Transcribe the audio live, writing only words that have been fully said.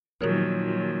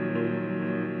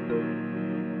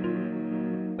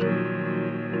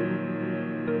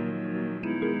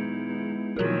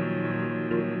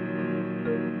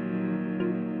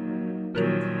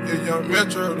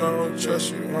Metro don't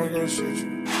trust you, I'm gonna shoot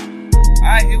you.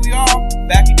 Alright, here we are,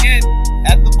 back again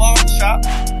at the Barbershop.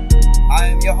 I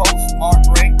am your host, Mark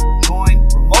Ray,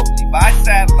 joined remotely by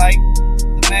satellite,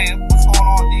 the man. What's going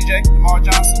on, DJ? DeMar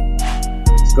Johnson.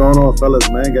 What's going on, fellas,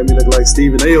 man? Got me looking like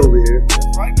Stephen A over here.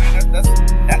 That's right, man.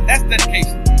 That's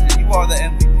dedication. You are the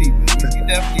MVP, man. You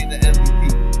definitely the MVP.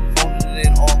 Holding it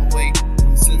in all the way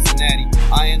from Cincinnati.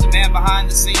 I am the man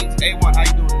behind the scenes. A1, how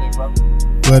you doing today, bro?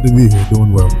 Glad to be here.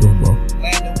 Doing well.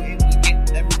 Glad that we're able to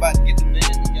get everybody, get the men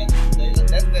together today.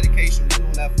 That's dedication. We're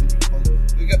doing that for you,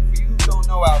 folks. For you who don't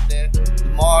know out there,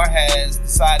 DeMar has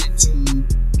decided to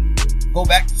go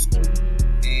back to school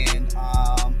and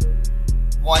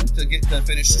one, to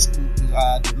finish the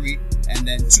school degree, and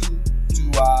then two,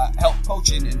 to help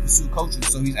coaching and pursue coaching.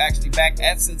 So he's actually back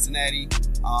at Cincinnati,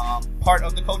 part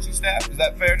of the coaching staff. Is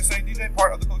that fair to say, DJ?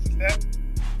 Part of the coaching staff?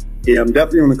 Yeah, I'm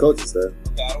definitely on the coaching staff.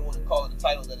 Okay, I don't want to call it a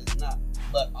title that it's not,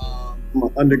 but I'm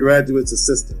an undergraduate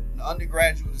assistant. An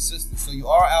undergraduate assistant. So you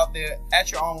are out there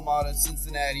at your alma mater,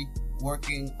 Cincinnati,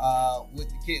 working with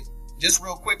the kids. Just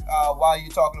real quick, while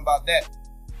you're talking about that,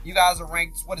 you guys are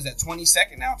ranked, what is that,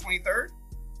 22nd now, 23rd?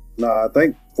 Nah, I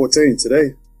think 14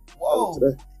 today. Whoa.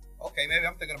 Today. Okay, maybe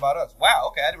I'm thinking about us. Wow,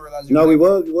 okay, I didn't realize you No, we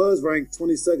were was ranked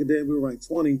 22nd, then we were ranked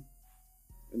 20.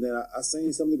 And then I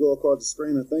seen something go across the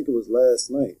screen, I think it was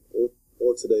last night,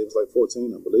 or today, it was like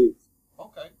 14, I believe.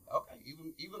 Okay,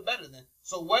 even better then.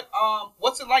 So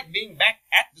what's it like being back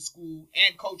at the school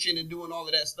and coaching and doing all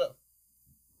of that stuff?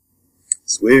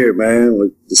 It's weird,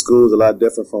 man. The school's a lot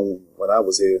different from when I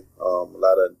was here. A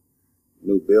lot of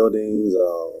new buildings,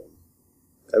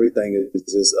 everything is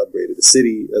just upgraded. The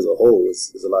city as a whole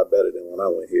is a lot better than when I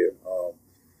went here.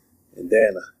 And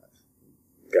then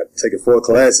got taking 4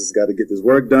 classes, got to get this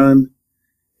work done,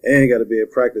 and got to be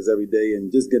at practice every day,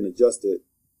 and just getting adjusted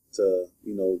to,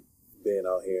 being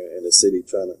out here in the city,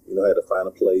 trying to, I had to find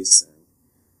a place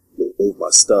and move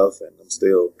my stuff, and I'm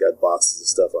still got boxes of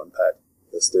stuff unpacked.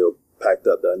 They're still packed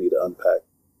up that I need to unpack.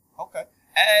 Okay.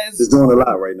 Just doing a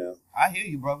lot right now. I hear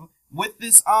you, brother. With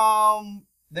this,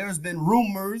 there's been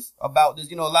rumors about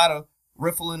this, a lot of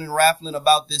riffling and raffling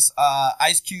about this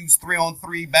Ice Cube's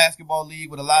 3-on-3 basketball league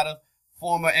with a lot of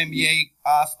former NBA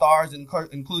stars,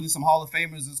 including some Hall of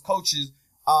Famers as coaches.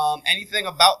 Anything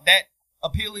about that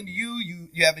appealing to you?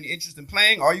 You have any interest in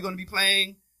playing? Are you going to be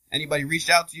playing? Anybody reached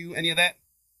out to you? Any of that?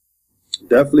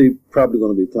 Definitely probably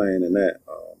going to be playing in that.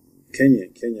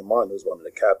 Kenyon Martin was one of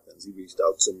the captains. He reached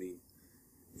out to me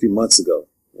a few months ago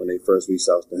when they first reached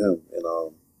out to him.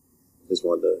 And just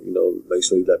wanted to, make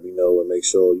sure he let me know and make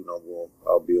sure,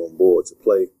 I'll be on board to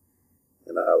play.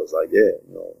 And I was like, yeah,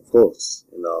 of course.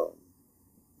 And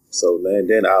so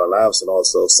then Allen Iverson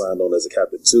also signed on as a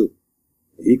captain too.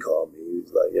 And he called me. He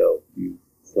was like, yo, you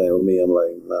playing with me? I'm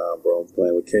like, nah, bro, I'm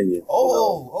playing with Kenyon.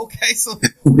 Oh, okay. So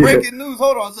breaking news.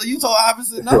 Hold on. So you told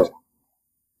Iverson no?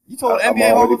 You told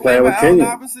NBA Hall of Famer Allen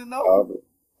Iverson no?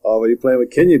 Already playing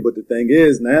with Kenyon, but the thing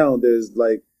is now there's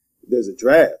a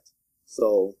draft.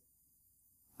 So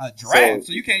a draft?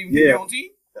 So you can't even pick your own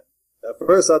team? At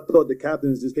first I thought the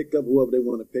captains just pick up whoever they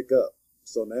want to pick up.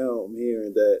 So now I'm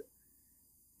hearing that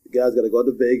the guys got to go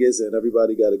to Vegas and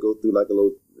everybody got to go through like a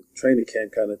little training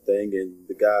camp kind of thing, and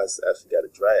the guys actually got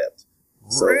a draft.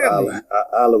 So really?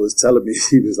 Ala was telling me,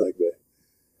 he was like, man,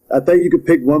 I think you could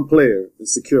pick one player and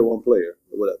secure one player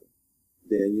or whatever.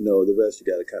 Then, the rest you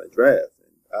got to kind of draft.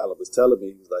 And Ala was telling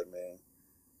me, he was like, man,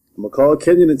 I'm going to call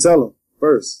Kenyon and tell him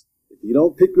first. If you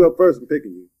don't pick you up first, I'm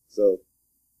picking you. So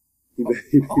he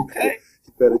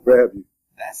better grab you.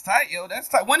 That's tight, yo. That's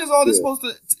tight. When is all this supposed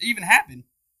to even happen?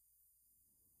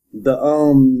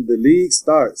 The league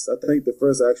starts. I think the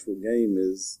first actual game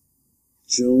is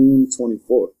June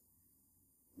 24th.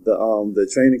 The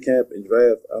training camp and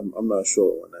draft, I'm not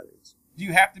sure when that is. Do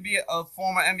you have to be a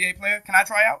former NBA player? Can I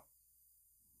try out?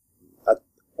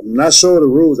 I'm not sure of the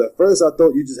rules. At first, I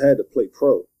thought you just had to play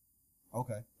pro.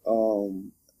 Okay.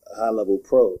 High level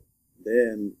pro.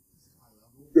 Then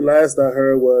the last I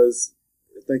heard was,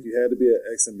 I think you had to be an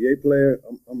ex-NBA player.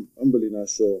 I'm really not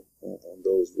sure on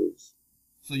those rules.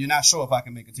 So you're not sure if I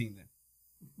can make a team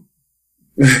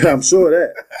then? I'm sure of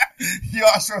that. You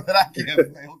are sure that I can play?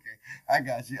 Okay, I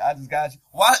got you. I just got you.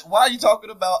 Why are you talking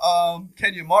about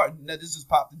Kenyon Martin? That this just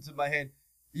popped into my head.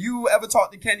 You ever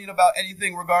talked to Kenyon about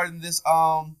anything regarding this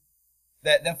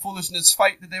that foolishness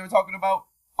fight that they were talking about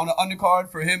on the undercard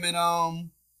for him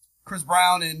and Chris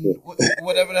Brown and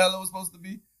whatever the hell it was supposed to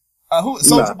be?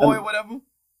 Soldier Boy or whatever?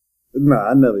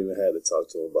 Nah, I never even had to talk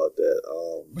to him about that.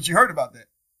 But you heard about that?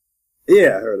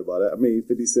 Yeah, I heard about it. I mean,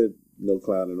 50 Cent,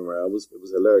 clowning around. It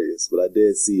was hilarious. But I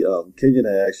did see Kenyon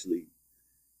had actually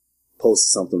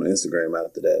posted something on Instagram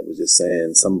after that. It was just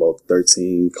saying something about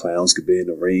 13 clowns could be in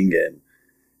the ring, and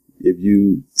if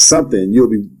you something, you'll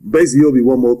be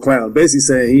one more clown. Basically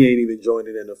saying he ain't even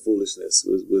joining in the foolishness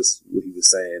was what he was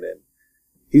saying, and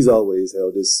he's always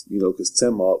held this, because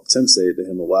Tim said to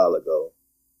him a while ago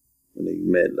when they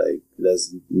met, like,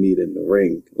 let's meet in the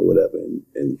ring or whatever.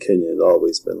 And Kenya has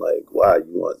always been like, why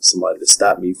you want somebody to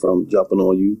stop me from jumping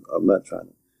on you? I'm not trying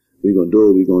to. We're going to do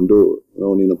it. We're going to do it. We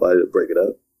don't need nobody to break it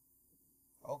up.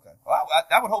 Okay. Well,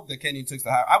 I would hope that Kenyon takes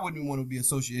the high. I wouldn't want to be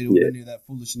associated with any of that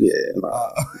foolishness. Yeah.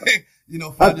 Nah.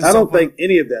 I don't think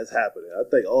any of that's happening. I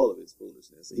think all of it's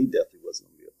foolishness. And he definitely wasn't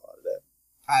going to be a part of that.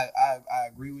 I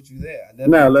agree with you there.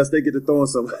 Now, unless they get to throwing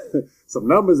some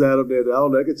numbers at him there, I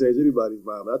don't know, that could change anybody's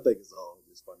mind. But I think it's all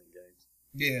just fun and games.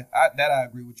 Yeah, I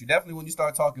agree with you. Definitely when you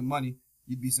start talking money,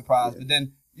 you'd be surprised. Yeah. But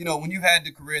then, when you've had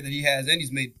the career that he has, and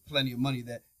he's made plenty of money,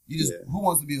 that you just, who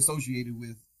wants to be associated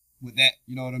with that?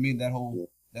 You know what I mean? That whole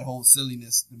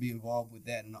silliness to be involved with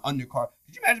that and the undercard.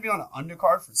 Could you imagine being on an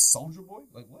undercard for Soulja Boy?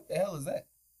 Like, what the hell is that?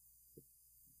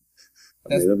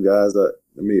 Them guys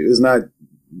it's not,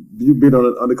 you've been on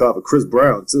an undercard for Chris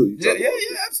Brown too. Yeah,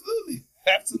 absolutely.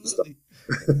 Absolutely.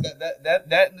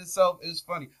 that in itself is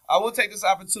funny. I will take this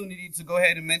opportunity to go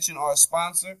ahead and mention our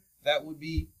sponsor. That would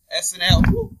be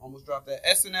SNL. Almost dropped that.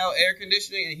 SNL Air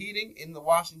Conditioning and Heating in the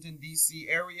Washington, D.C.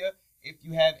 area. If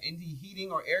you have any heating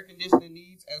or air conditioning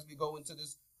needs as we go into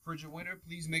this frigid winter,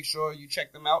 please make sure you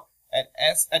check them out at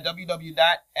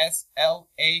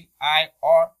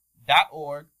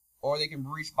www.slair.org, or they can be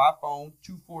reached by phone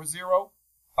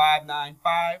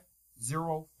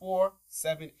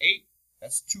 240-595-0478.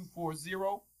 That's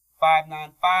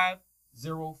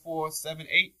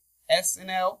 240-595-0478.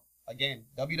 SNL, again,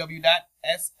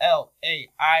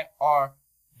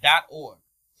 www.slair.org.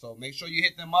 So make sure you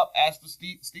hit them up. Ask for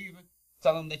Steven.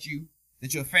 Tell them that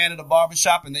you're a fan of the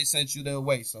Barbershop and they sent you their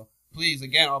way. So please,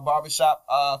 again, our Barbershop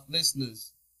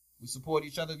listeners, we support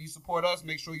each other. If you support us,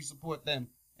 make sure you support them.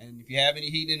 And if you have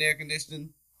any heating and air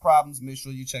conditioning problems, make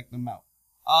sure you check them out.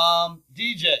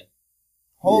 DJ,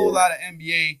 whole lot of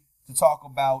NBA to talk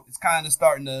about. It's kind of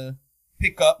starting to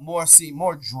pick up more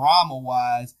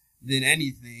drama-wise than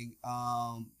anything.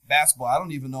 Basketball, I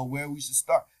don't even know where we should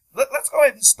start. Let's go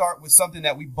ahead and start with something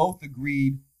that we both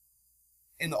agreed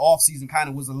in the offseason kind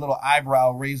of was a little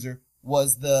eyebrow raiser,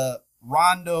 was the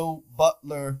Rondo,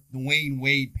 Butler, Dwayne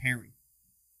Wade pairing.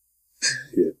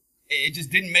 Yeah. It just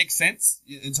didn't make sense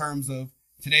in terms of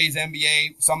today's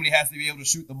NBA. Somebody has to be able to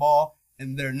shoot the ball,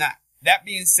 and they're not. That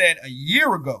being said,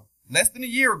 less than a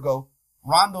year ago,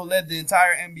 Rondo led the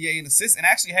entire NBA in assists and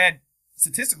actually had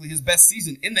statistically his best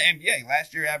season in the NBA.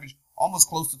 Last year, averaged almost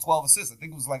close to 12 assists. I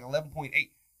think it was like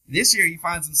 11.8. This year, he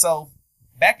finds himself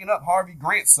backing up Harvey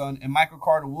Grant's son and Michael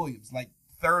Carter-Williams, like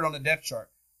third on the depth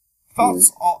chart.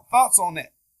 Thoughts on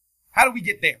that? How do we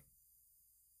get there?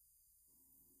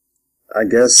 I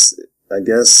guess I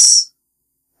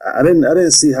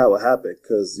didn't see how it happened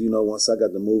because, once I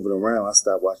got to moving around, I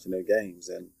stopped watching their games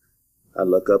and I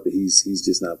look up and he's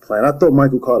just not playing. I thought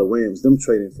Michael Carter-Williams, them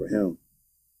trading for him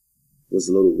was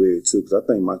a little weird too, because I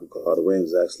think Michael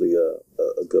Carter-Williams is actually a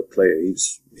good player. He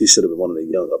should have been one of the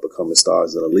young up-and-coming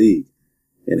stars in the league.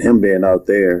 And him being out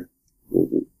there,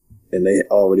 and they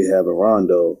already having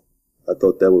Rondo, I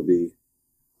thought that would be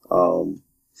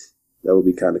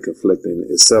kind of conflicting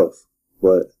itself.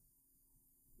 But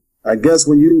I guess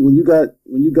when you got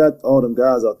all them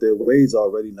guys out there, Wade's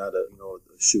already not a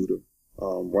shooter.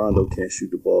 Rondo can't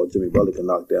shoot the ball. Jimmy Butler can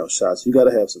knock down shots. You got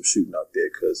to have some shooting out there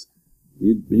because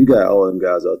you got all them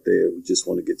guys out there who just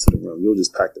want to get to the rim. You'll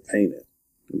just pack the paint in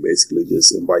and basically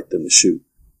just invite them to shoot.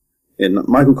 And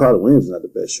Michael Carter-Williams is not the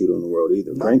best shooter in the world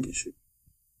either. Grant can shoot.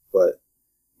 But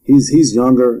he's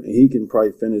younger and he can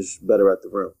probably finish better at the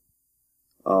rim.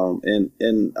 And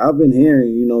I've been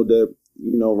hearing, that,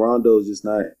 Rondo's just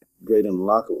not great in the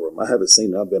locker room. I haven't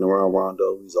seen it. I've been around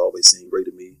Rondo. He's always seemed great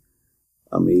to me.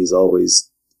 I mean, he's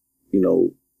always,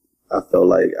 I felt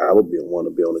like I would want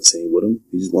to be on the team with him.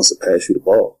 He just wants to pass you the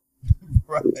ball.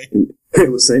 Right. It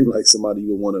would seem like somebody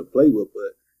you would want to play with,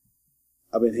 but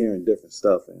I've been hearing different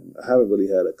stuff, and I haven't really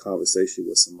had a conversation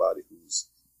with somebody who's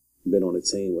been on the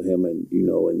team with him and,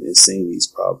 and seen these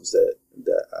problems that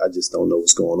I just don't know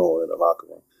what's going on in the locker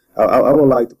room. I would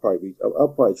like to I'll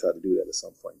probably try to do that at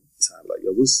some point in time. Like,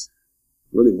 what's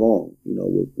really wrong,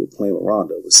 with playing with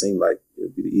Rondo? It would seem like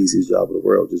it'd be the easiest job in the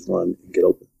world, just run and get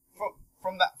open.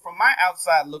 From my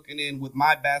outside looking in with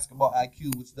my basketball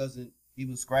IQ, which doesn't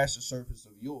even scratch the surface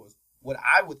of yours, what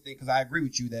I would think, because I agree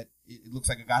with you that it looks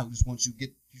like a guy who just wants you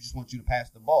to pass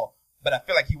the ball, but I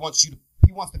feel like he wants to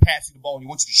pass you the ball and he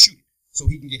wants you to shoot it so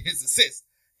he can get his assist.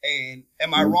 And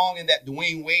am I wrong in that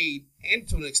Dwayne Wade and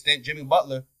to an extent Jimmy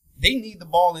Butler, they need the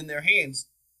ball in their hands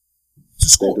to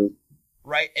score. They do.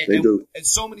 Right? They do. And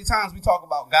so many times we talk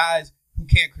about guys who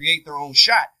can't create their own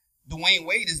shot. Dwayne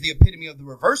Wade is the epitome of the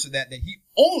reverse of that he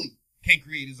only can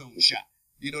create his own shot.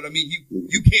 You know what I mean?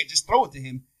 You can't just throw it to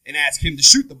him and ask him to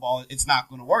shoot the ball. It's not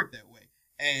going to work that way.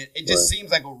 And it just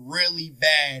seems like a really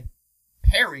bad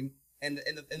pairing. And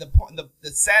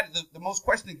the most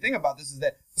questioning thing about this is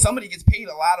that somebody gets paid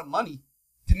a lot of money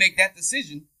to make that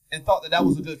decision and thought that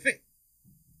was a good fit.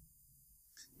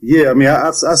 Yeah, I mean,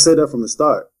 I said that from the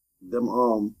start.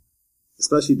 Them,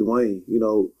 especially Dwayne,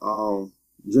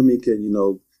 Jimmy can,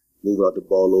 move out the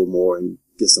ball a little more and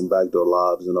get some backdoor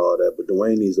lobs and all that, but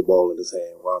Dwayne needs the ball in his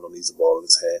hand. Rondo needs the ball in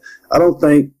his hand.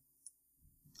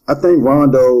 I think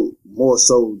Rondo more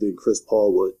so than Chris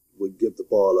Paul would give the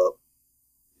ball up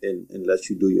and let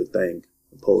you do your thing,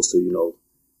 opposed to,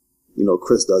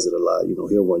 Chris does it a lot.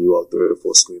 He'll run you off 3 or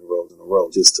 4 screen rolls in a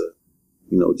row just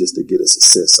to get his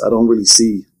assists. I don't really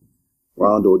see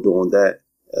Rondo doing that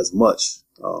as much.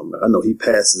 I know he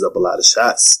passes up a lot of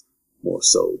shots more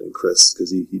so than Chris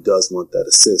because he does want that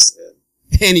assist.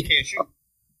 And he can't shoot.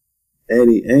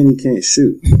 And he can't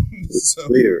shoot. It's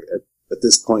clear at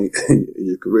this point in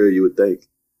your career, you would think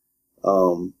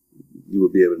you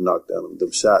would be able to knock down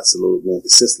them shots a little more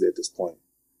consistently at this point.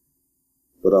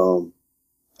 But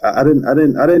I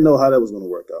didn't know how that was going to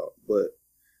work out. But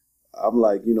I'm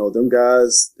like, them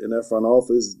guys in that front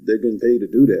office, they're getting paid to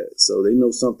do that, so they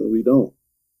know something we don't.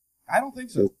 I don't think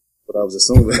so. But I was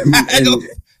assuming. I don't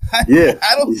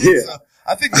think so.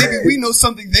 I think maybe we know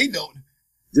something they don't.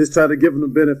 Just trying to give them the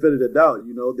benefit of the doubt.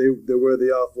 They're where they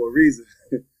are for a reason.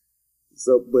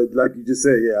 So, but like you just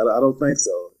said, yeah, I don't think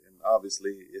so. And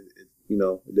obviously,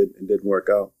 it didn't work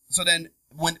out. So then,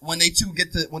 when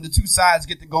the two sides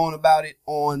get to going about it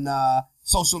on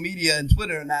social media and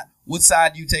Twitter and that, what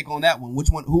side do you take on that one? Which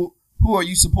one? Who are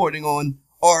you supporting on?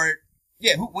 Or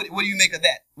yeah, what do you make of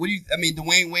that?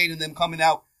 Dwayne Wade and them coming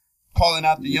out, calling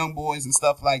out the young boys and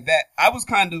stuff like that. I was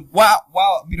kind of, while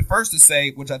I'll be the first to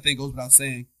say, which I think goes without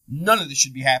saying, none of this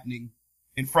should be happening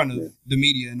in front of the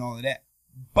media and all of that.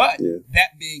 But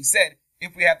that being said,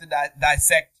 if we have to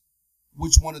dissect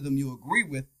which one of them you agree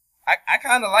with, I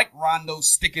kind of like Rondo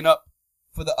sticking up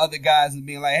for the other guys and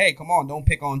being like, hey, come on, don't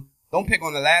pick on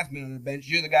the last minute of the bench.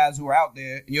 You're the guys who are out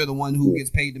there, and you're the one who gets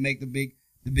paid to make the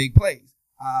big plays.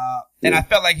 And I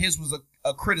felt like his was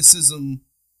a criticism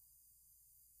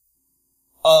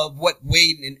of what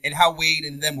Wade and how Wade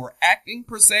and them were acting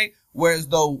per se, whereas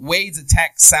though Wade's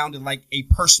attack sounded like a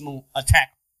personal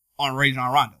attack on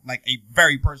Rajon Rondo, like a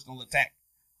very personal attack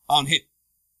on him.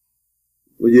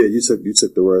 Well, yeah, you took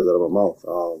the words out of my mouth.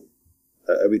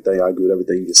 Everything, I agree with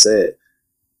everything you just said.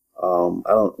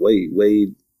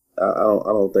 Wade. I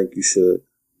don't think you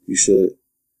should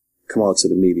come out to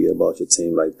the media about your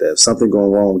team like that. If something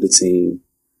going wrong with the team,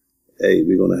 hey,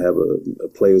 we're going to have a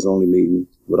players only meeting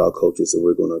with our coaches, and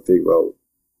we're going to figure out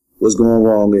what's going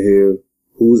wrong in here,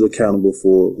 who's accountable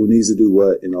for, who needs to do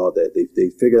what, and all that. They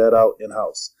figure that out in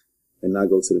house and not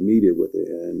go to the media with it.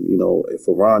 And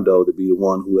for Rondo to be the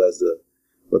one who has the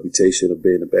reputation of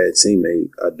being a bad teammate,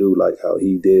 I do like how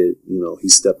he did. He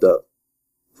stepped up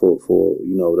for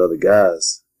the other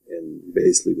guys and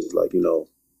basically was like,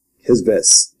 his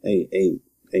vets ain't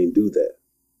do that.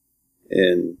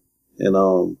 And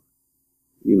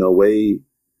Wade,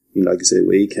 like you said,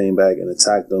 Wade came back and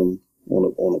attacked them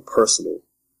on a personal,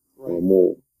 on a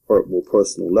more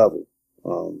personal level.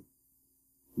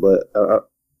 But I'm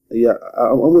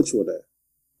with you on that.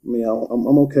 I mean,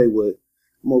 I'm okay with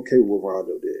what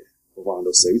Rondo did. What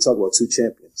Rondo said. We talk about 2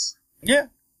 champions. Yeah,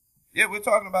 we're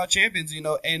talking about champions,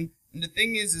 and the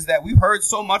thing is that we've heard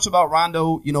so much about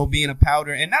Rondo, being a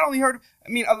powder, and not only heard,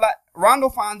 a lot. Rondo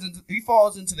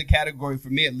falls into the category, for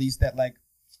me at least, that like,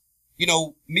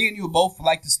 me and you both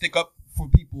like to stick up for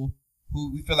people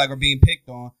who we feel like are being picked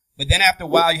on, but then after a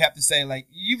while you have to say, like,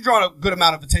 you've drawn a good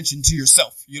amount of attention to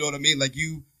yourself. You know what I mean? Like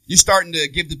you're starting to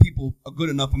give the people a good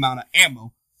enough amount of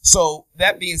ammo. So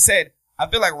that being said, I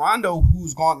feel like Rondo,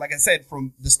 who's gone, like I said,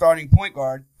 from the starting point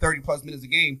guard, 30 plus minutes a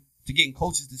game, to getting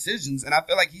coaches' decisions, and I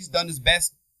feel like he's done his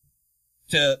best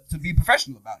to be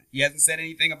professional about it. He hasn't said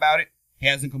anything about it. He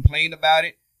hasn't complained about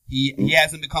it. He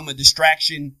hasn't become a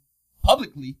distraction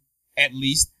publicly, at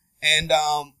least. And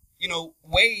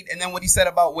Wade, and then what he said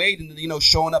about Wade, and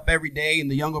showing up every day, and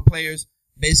the younger players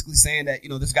basically saying that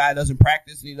this guy doesn't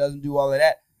practice and he doesn't do all of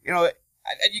that.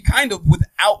 You kind of,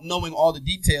 without knowing all the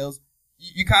details,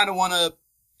 you kind of want to,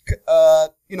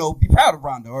 be proud of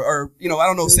Rondo, or I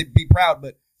don't know if say be proud,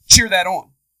 but cheer that on.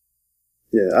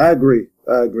 Yeah, I agree.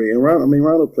 And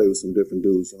Rondo played with some different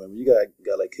dudes. You got a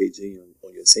guy like KG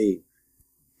on your team.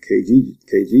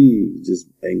 KG just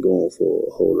ain't going for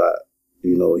a whole lot.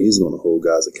 You know, he's going to hold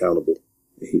guys accountable.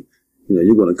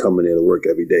 You're going to come in there to work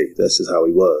every day. That's just how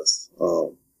he was.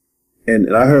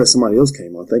 And I heard somebody else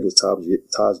came on. I think it was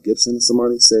Taj Gibson.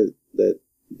 Somebody said that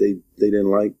they didn't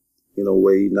like,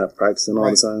 Wade not practicing all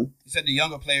the time. He said the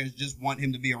younger players just want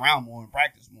him to be around more and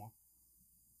practice more.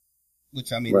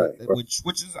 Which, I mean,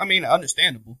 which is,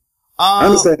 understandable. I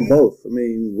understand both.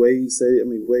 Wade, like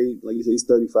you said, he's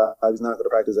 35. He's not going to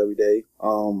practice every day.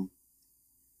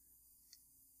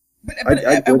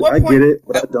 I get it,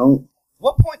 but I don't.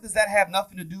 What point does that have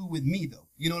nothing to do with me, though?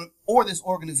 Or this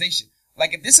organization?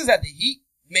 Like, if this is at the Heat,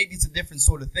 maybe it's a different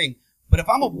sort of thing. But if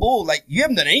I'm a Bull, like, you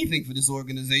haven't done anything for this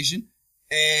organization.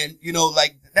 And,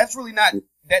 that's really not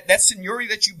that seniority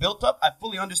that you built up. I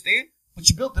fully understand. But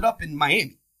you built it up in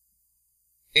Miami.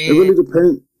 And it really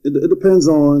depends. It depends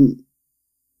on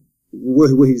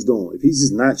what he's doing. If he's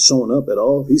just not showing up at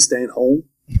all, if he's staying home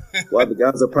while the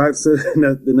guys are practicing,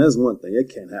 then that's one thing.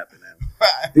 It can't happen now.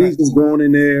 If he's just going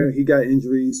in there, he got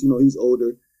injuries, he's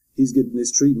older, he's getting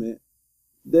this treatment,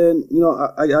 then,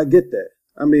 I get that.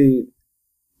 I played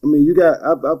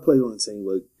on a team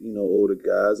with, older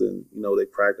guys and, they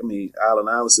practice. Allen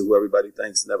Iverson, who everybody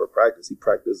thinks never practiced, he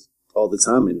practiced all the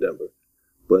time in Denver.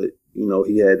 But,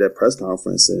 he had that press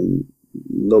conference and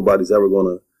nobody's ever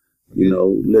going to,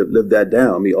 live that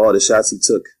down. All the shots he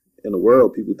took in the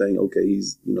world, people think, okay,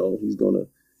 he's going to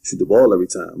shoot the ball every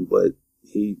time. But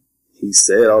he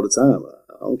said all the time,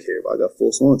 I don't care if I got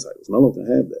 4 scoring titles. Melo can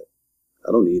have that.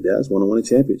 I don't need that. I just want to win a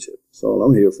championship. That's all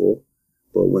I'm here for.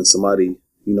 But when somebody,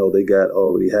 they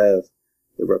already have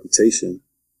a reputation,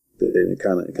 then it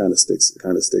kind of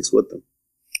sticks with them.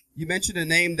 You mentioned a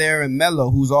name there in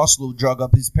Melo, who's also drug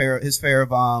up his fair share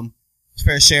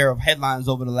of headlines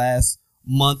over the last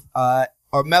month. Are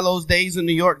Melo's days in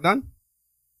New York done?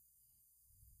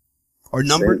 Or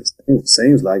numbered?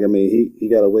 Seems like, he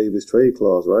got to waive his trade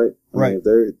clause, right? Right.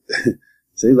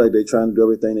 Seems like they're trying to do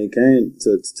everything they can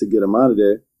to get him out of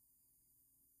there.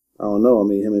 I don't know.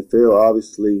 Him and Phil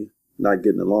obviously not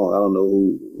getting along. I don't know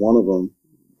who one of them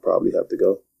probably have to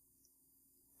go.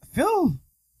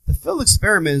 The Phil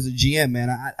experiment as a GM, man,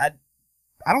 I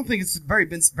don't think it's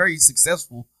been very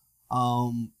successful.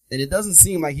 And it doesn't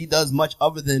seem like he does much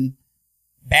other than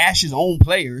bash his own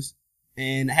players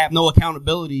and have no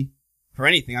accountability for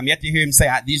anything. I'm yet to hear him say,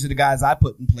 these are the guys I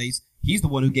put in place. He's the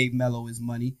one who gave Melo his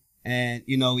money. And,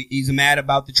 he's mad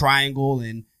about the triangle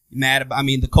and mad about,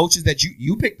 the coaches that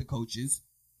you picked the coaches.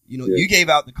 You gave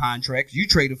out the contracts. You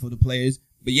traded for the players.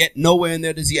 But yet nowhere in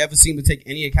there does he ever seem to take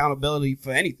any accountability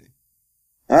for anything.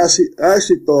 I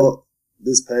actually thought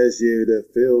this past year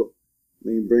that Phil,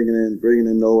 bringing in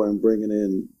Noah and bringing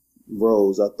in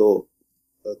Rose, I thought,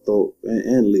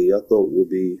 and Lee, I thought would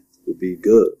be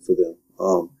good for them.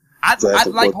 Hold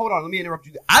on, let me interrupt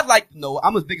you. I'd like to know,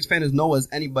 I'm as big a fan of Noah as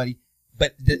anybody,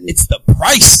 but it's the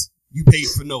price you paid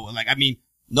for Noah.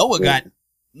 Noah got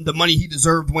the money he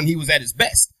deserved when he was at his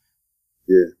best.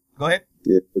 Yeah. Go ahead.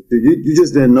 Yeah, but you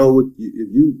just didn't know if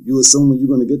you assume you're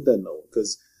going to get that Noah,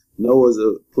 because Noah's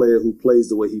a player who plays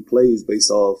the way he plays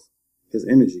based off his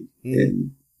energy. Mm-hmm.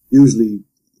 And usually,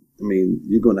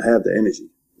 you're going to have the energy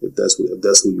if that's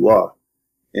who you are.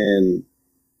 And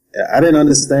I didn't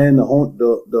understand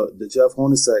the Jeff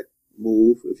Hornacek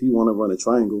move. If he want to run a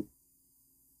triangle,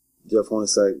 Jeff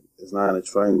Hornacek is not a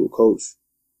triangle coach.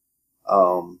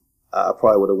 I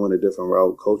probably would have went a different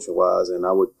route coaching wise, and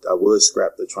I would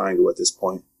scrap the triangle at this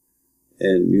point,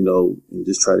 and and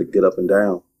just try to get up and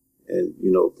down, and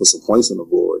put some points on the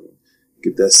board, and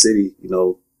give that city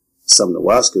something to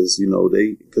watch, because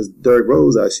Derrick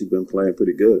Rose actually been playing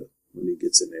pretty good when he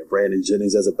gets in there. Brandon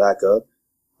Jennings as a backup.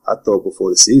 I thought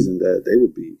before the season that they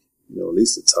would be at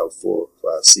least a top 4 or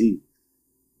 5 seed,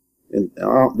 and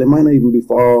they might not even be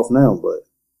far off now, but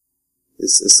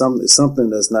it's something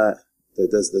that's not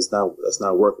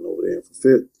working over there. And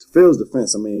for Phil's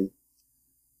defense,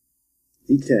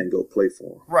 he can't go play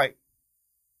for him. Right.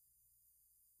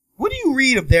 What do you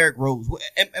read of Derrick Rose?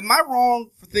 Am I wrong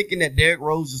for thinking that Derrick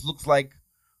Rose just looks like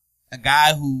a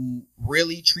guy who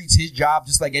really treats his job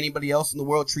just like anybody else in the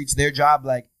world treats their job?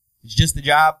 Like, it's just a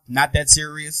job, not that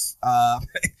serious. I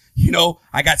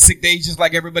got sick days just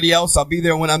like everybody else. I'll be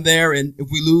there when I'm there. And if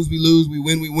we lose, we lose. We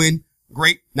win, we win.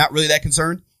 Great. Not really that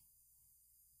concerned.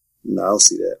 No, I don't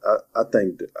see that. I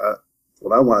think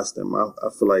when I watch them, I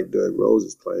feel like Derrick Rose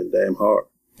is playing damn hard.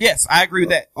 Yes, I agree with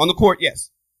that. On the court, yes.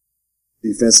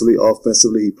 Defensively,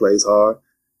 offensively, he plays hard.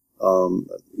 I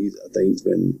think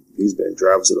he's been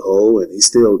driving to the hole, and he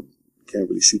still can't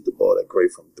really shoot the ball that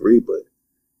great from 3. But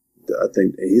I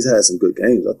think he's had some good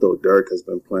games. I thought Derrick has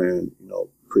been playing,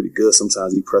 pretty good.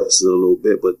 Sometimes he presses it a little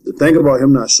bit. But the thing about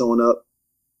him not showing up,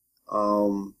 I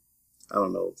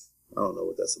don't know. I don't know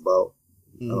what that's about.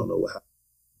 I don't know what happened.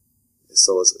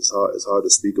 So it's hard to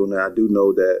speak on that. I do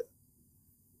know that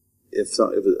if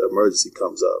an emergency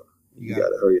comes up, you got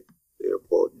to hurry to the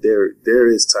airport. There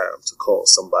is time to call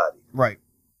somebody, right,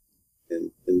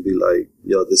 and be like,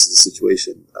 yo, this is the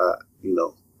situation. I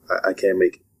can't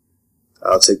make it.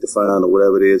 I'll take the fine or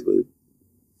whatever it is, but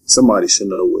somebody should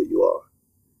know where you are.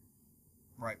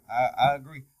 Right, I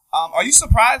agree. Are you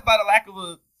surprised by the lack of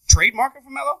a trade market for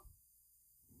Melo?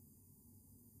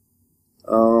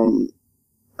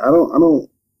 I don't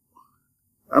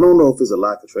know if it's a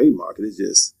lack of trade market. It's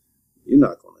just you're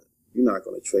not gonna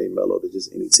trade Melo to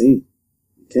just any team.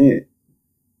 You can't.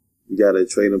 You got to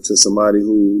trade him to somebody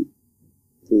who's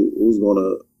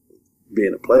gonna be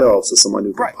in the playoffs or somebody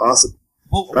who can possibly.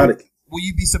 Will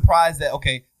you be surprised that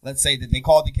let's say that they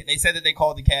said that they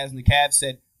called the Cavs and the Cavs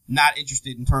said not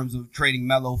interested in terms of trading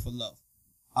Melo for Love.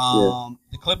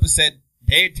 The Clippers said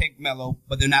they'd take Melo,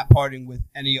 but they're not parting with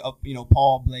any of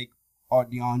Paul, Blake, or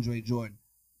DeAndre Jordan.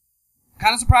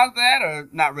 Kind of surprised by that, or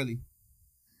not really?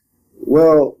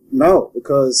 Well, no,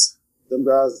 because them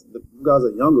guys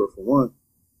are younger for one.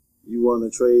 You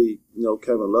want to trade,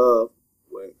 Kevin Love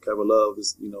when Kevin Love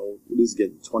is, he's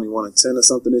getting 21 and 10 or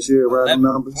something this year, right?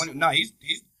 Numbers.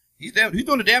 He's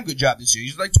doing a damn good job this year.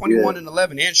 He's like 21 and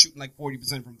 11 and shooting like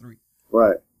 40% from three.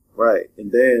 Right,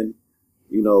 and then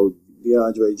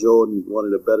DeAndre Jordan, one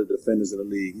of the better defenders in the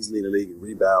league. He's leading the league in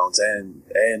rebounds and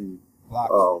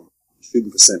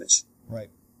shooting percentage. Right.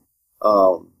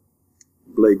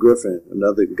 Blake Griffin,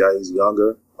 another guy who's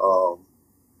younger.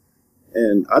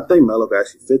 And I think Melo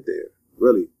actually fit there,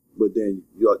 really. But then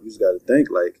you just got to think,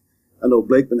 I know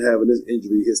Blake been having this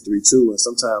injury history too, and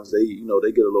sometimes they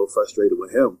get a little frustrated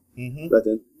with him. Mm-hmm. But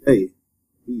then,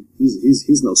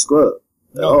 he's no scrub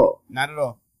at all. Not at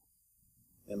all.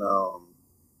 And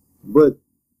but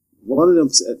one of them,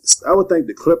 I would think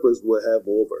the Clippers would have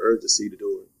more of an urgency to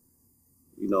do it,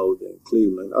 than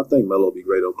Cleveland. I think Melo will be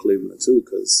great on Cleveland too,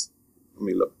 because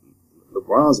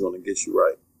LeBron's going to get you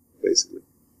right, basically.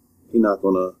 He's not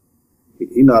gonna,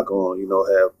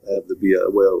 have to be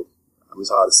it's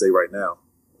hard to say right now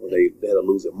when they had a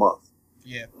losing month.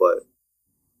 Yeah. But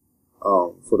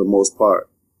for the most part,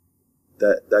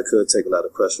 that could take a lot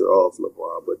of pressure off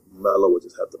LeBron, but Melo would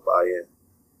just have to buy in,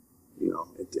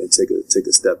 and take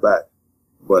a step back.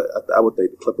 But I would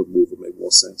think the Clipper move would make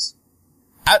more sense.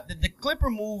 The Clipper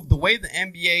move, the way the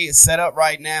NBA is set up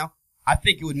right now, I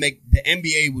think it would make the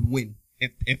NBA would win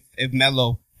if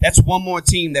Melo. That's one more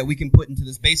team that we can put into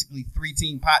this basically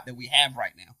 3-team pot that we have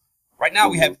right now. Right now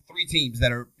we have 3 teams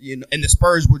that are, and the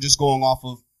Spurs were just going off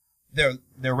of their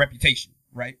reputation,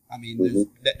 right? I mean,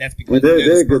 that's because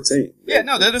they're a good team. Yeah,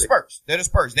 no, they're the Spurs. They're the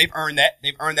Spurs. They've earned that.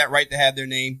 They've earned that right to have their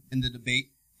name in the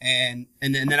debate. And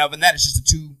then other than that, it's just a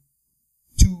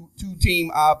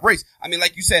two-team race. I mean,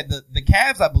 like you said, the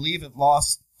Cavs, I believe, have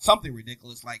lost something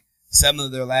ridiculous, like 7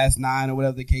 of their last 9 or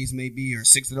whatever the case may be, or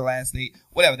 6 of their last 8,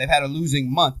 whatever. They've had a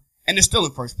losing month, and they're still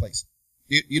in first place.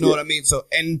 You know what I mean? So,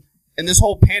 and this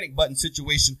whole panic button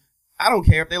situation, I don't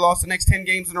care if they lost the next 10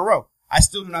 games in a row. I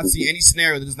still do not see any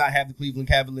scenario that does not have the Cleveland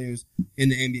Cavaliers in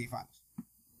the NBA Finals.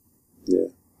 Yeah.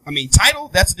 I mean, title,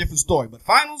 that's a different story, but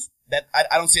finals, that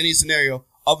I don't see any scenario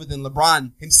other than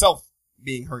LeBron himself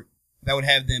being hurt that would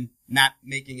have them not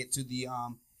making it to the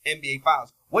NBA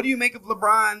Finals. What do you make of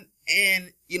LeBron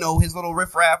and, his little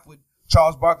riffraff with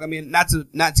Charles Barkley? I mean, not to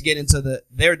get into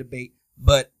their debate,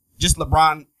 but just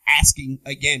LeBron asking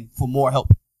again for more help.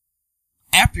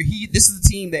 After this is a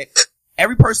team that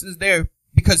every person is there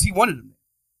because he wanted them.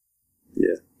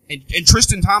 Yeah. And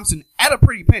Tristan Thompson at a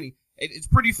pretty penny. It's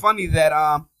pretty funny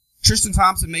that Tristan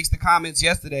Thompson makes the comments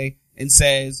yesterday and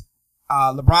says,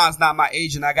 LeBron's not my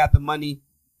agent. I got the money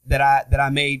that I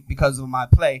made because of my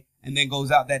play, and then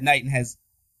goes out that night and has,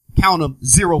 count them,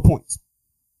 0 points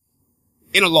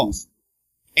in a loss.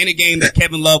 In a game that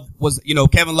Kevin Love was,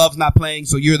 Kevin Love's not playing,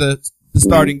 so you're the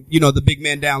starting, the big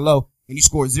man down low, and you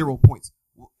score 0 points.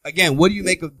 Again, what do you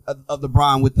make of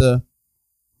LeBron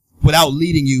without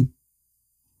leading you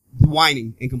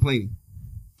whining and complaining?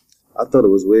 I thought it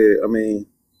was weird. I mean,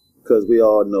 because we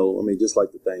all know, just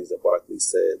like the things that Barkley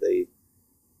said, they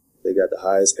got the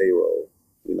highest payroll.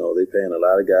 They paying a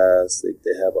lot of guys.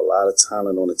 They have a lot of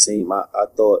talent on the team. I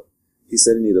thought he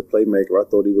said he needed a playmaker. I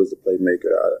thought he was the playmaker.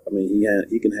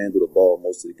 He can handle the ball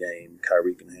most of the game.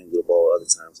 Kyrie can handle the ball other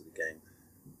times of the game.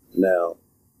 Now,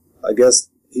 I guess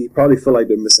he probably feel like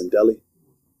they're missing Delly.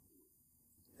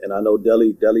 And I know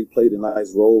Delly played a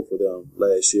nice role for them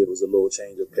last year. It was a little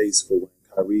change of pace for when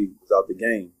Kyrie was out the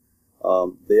game.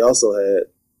 They also had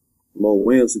Mo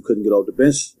Williams, who couldn't get off the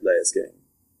bench last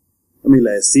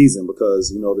season because,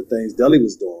 the things Delly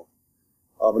was doing.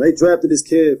 And they drafted this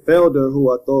kid, Felder,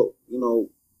 who I thought,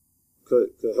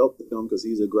 could help them because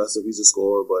he's aggressive, he's a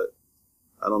scorer, but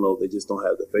I don't know if they just don't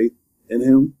have the faith in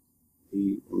him.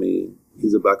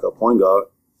 He's a backup point guard.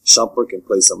 Shumpert can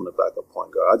play some of the backup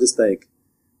point guard. I just think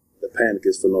the panic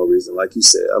is for no reason. Like you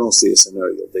said, I don't see a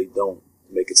scenario they don't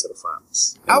make it to the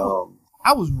finals.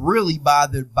 I was really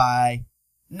bothered by,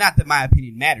 not that my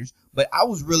opinion matters, but I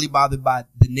was really bothered by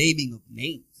the naming of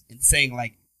names and saying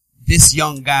like, this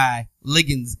young guy,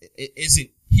 Liggins,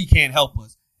 he can't help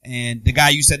us. And the guy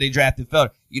you said they drafted,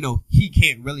 Felder, he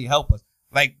can't really help us.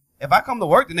 Like, if I come to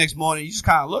work the next morning, you just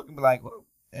kind of look and be like, well,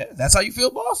 yeah, that's how you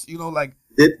feel, boss?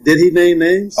 Did he name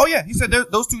names? Oh, yeah. He said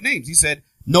those two names. He said,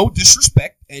 no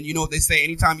disrespect. And you know what they say?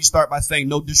 Anytime you start by saying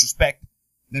no disrespect,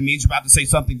 that means you're about to say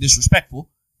something disrespectful.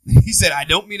 He said, I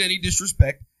don't mean any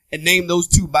disrespect, and name those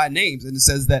two by names. And it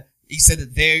says that he said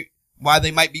that while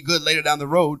they might be good later down the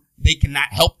road, they cannot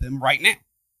help them right now.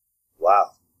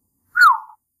 Wow.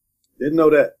 Didn't know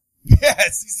that.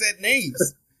 Yes, he said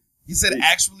names. He said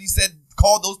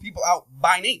call those people out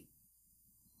by name.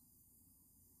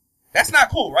 That's not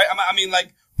cool, right? I mean,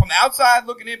 like, from the outside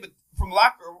looking in, but from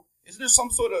locker, isn't there some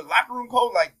sort of locker room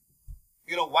code? Like,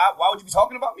 why would you be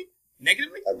talking about me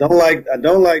negatively? I don't like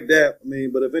that.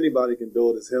 But if anybody can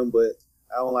do it, it's him. But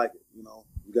I don't like it. You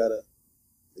gotta.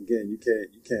 Again, you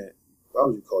can't. Why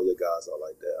would you call your guys out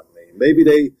like that? Maybe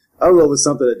I don't know if it's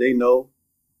something that they know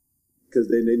because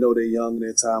they know they're young and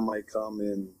their time might come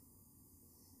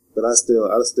but I still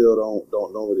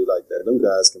don't really like that. Them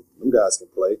guys can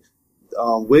play.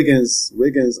 Wiggins,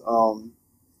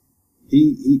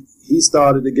 he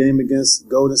started the game against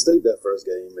Golden State that first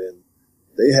game, and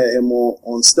they had him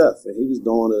on Steph, and he was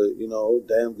doing a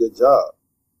damn good job.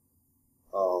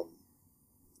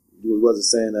 He wasn't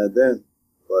saying that then,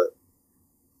 but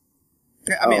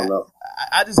I don't know.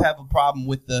 I just have a problem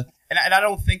with and I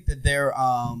don't think that they're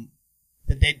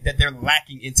that they're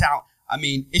lacking in talent.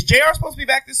 Is JR supposed to be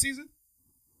back this season?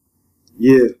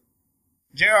 Yeah.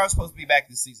 JR is supposed to be back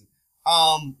this season.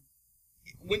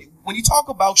 When you talk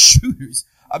about shooters,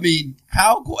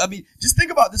 just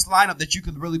think about this lineup that you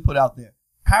could really put out there.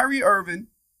 Kyrie Irving,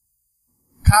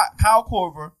 Kyle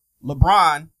Korver,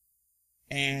 LeBron,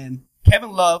 and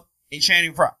Kevin Love and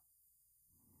Channing Frye.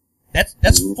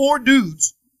 That's four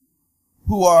dudes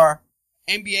who are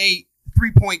NBA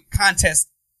 3-point contest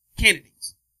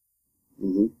candidates.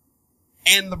 Mm-hmm.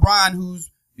 And LeBron,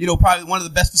 who's, probably one of the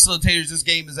best facilitators this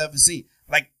game has ever seen.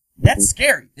 Like, that's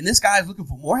scary. And this guy is looking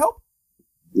for more help?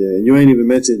 Yeah, and you ain't even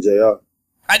mentioned JR.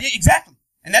 Exactly.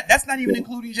 And that's not even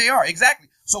including JR. Exactly.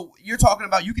 So you're talking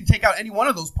about you can take out any one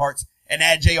of those parts and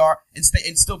add JR and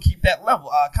still keep that level.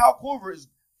 Kyle Korver is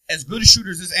as good a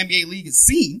shooter as this NBA league has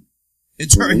seen in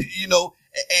turn,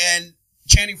 and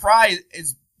Channing Frye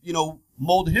is,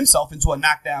 molded himself into a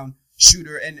knockdown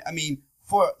shooter. And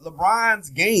for LeBron's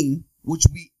game, which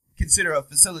we consider a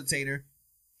facilitator,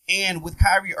 and with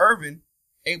Kyrie Irving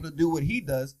able to do what he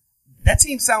does, that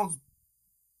team sounds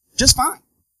just fine.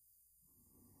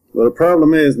 Well, the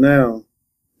problem is now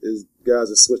is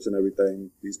guys are switching everything.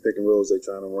 These pick and rolls they're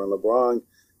trying to run. LeBron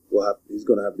he's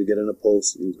going to have to get in the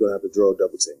post, and he's going to have to draw a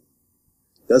double team.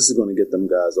 That's just going to get them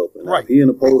guys open. Right. Now, if he in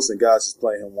the post and guys just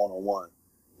playing him one-on-one,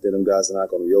 then them guys are not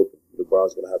going to be open.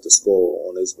 LeBron's going to have to score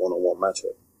on his one-on-one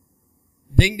matchup.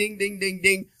 Ding, ding, ding, ding,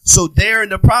 ding. So they're in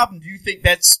the problem. Do you think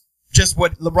that's just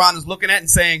what LeBron is looking at and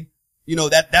saying,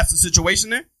 that's the situation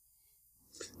there?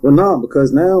 Well, no,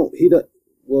 because now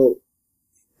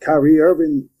Kyrie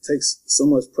Irving takes so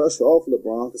much pressure off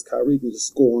LeBron because Kyrie can just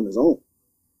score on his own.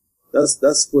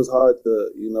 That's what's hard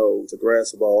to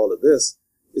grasp about all of this.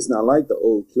 It's not like the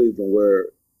old Cleveland where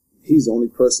he's the only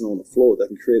person on the floor that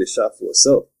can create a shot for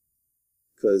himself.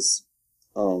 Because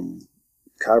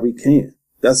Kyrie can.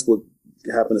 That's what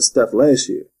happened to Steph last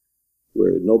year,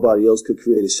 where nobody else could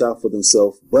create a shot for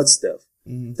themselves but Steph.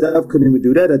 Mm-hmm. Steph couldn't even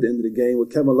do that at the end of the game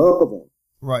with Kevin Love on.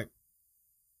 Right.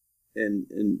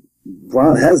 And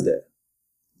Bron has that.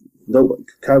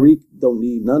 Kyrie don't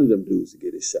need none of them dudes to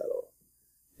get his shot off.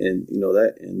 And,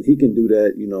 and he can do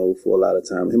that, for a lot of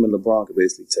time. Him and LeBron can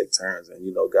basically take turns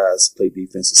and, guys play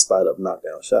defense and spot up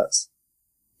knockdown shots.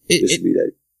 It should be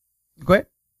that. Go ahead.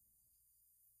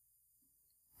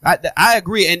 I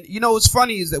agree. And, what's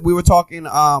funny is that we were talking,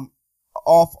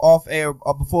 off air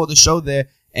before the show there.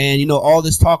 And, all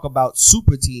this talk about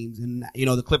super teams and,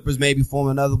 the Clippers maybe form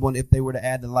another one if they were to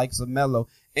add the likes of Melo.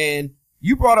 And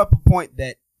you brought up a point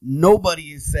that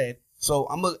nobody has said. So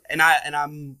I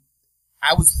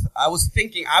was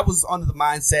thinking, I was under the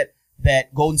mindset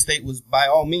that Golden State was by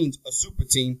all means a super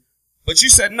team But you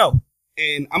said no,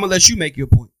 and I'm gonna let you make your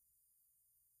point.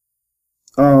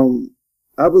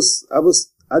 I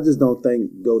just don't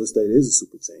think Golden State is a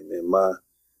super team, and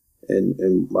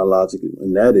my logic,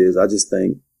 and that is, I just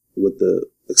think, with the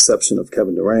exception of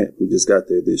Kevin Durant, who just got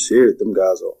there this year, them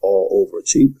guys are all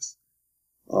overachievers.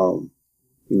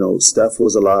 Steph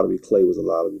was a lottery, Clay was a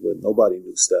lottery, but nobody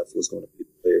knew Steph was going to be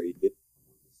the player he did.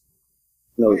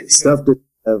 Steph didn't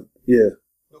have,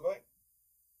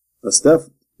 Steph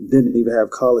didn't even have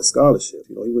college scholarships.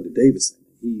 He went to Davidson.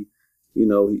 He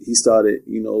started,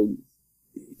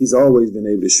 he's always been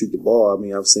able to shoot the ball. I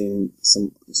mean, I've seen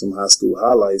some high school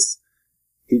highlights.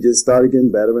 He just started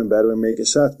getting better and better and making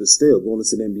shots, but still going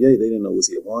into the NBA, they didn't know, was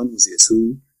he a 1, was he a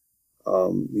 2?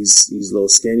 He's a little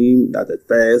skinny, not that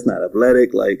fast, not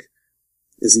athletic. Like,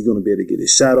 is he going to be able to get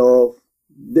his shot off?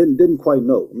 Didn't quite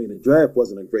know. I mean, the draft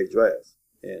wasn't a great draft,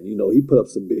 and he put up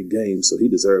some big games, so he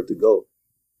deserved to go.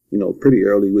 Pretty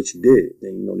early, which he did.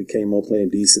 Then he came on playing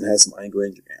decent, had some ankle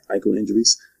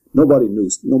injuries. Nobody knew.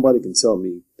 Nobody can tell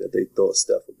me that they thought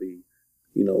Steph would be,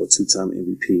 a 2-time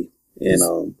MVP and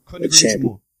a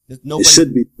champion. It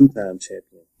should be 2-time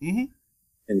champion. Mm-hmm.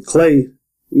 And Clay.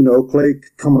 Clay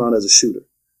coming on as a shooter.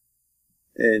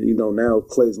 And, now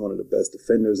Clay's one of the best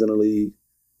defenders in the league,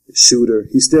 a shooter.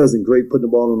 He still isn't great putting the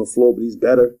ball on the floor, but he's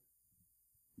better.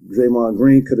 Draymond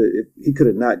Green could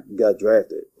have not got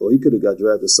drafted, or he could have got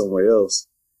drafted somewhere else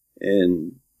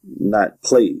and not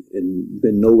played and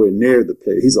been nowhere near the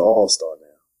player. He's an all-star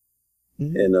now.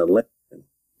 Mm-hmm. And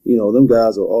them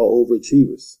guys are all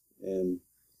overachievers. And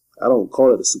I don't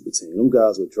call it a super team. Them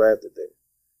guys were drafted there.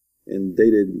 And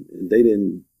they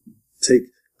didn't take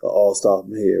an all-star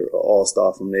from here or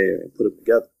all-star from there and put them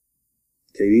together.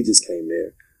 KD just came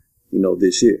there,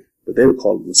 this year. But they were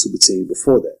calling them a super team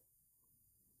before that.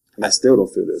 And I still don't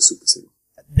feel they're a super team.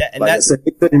 I said,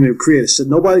 they couldn't even create a shot.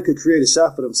 Nobody could create a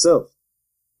shot for themselves.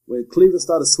 When Cleveland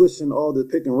started switching all the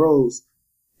pick and rolls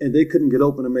and they couldn't get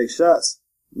open to make shots,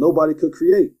 nobody could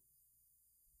create.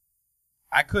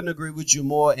 I couldn't agree with you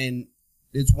more, and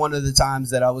it's one of the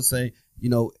times that I would say, a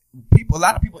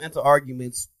lot of people enter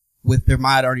arguments with their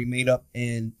mind already made up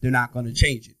and they're not going to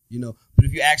change it, But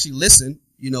if you actually listen,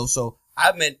 so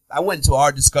I went into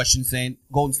our discussion saying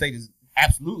Golden State is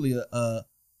absolutely a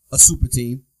super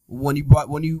team. When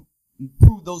you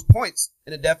prove those points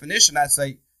in a definition, I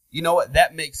say, you know what,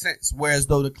 that makes sense. Whereas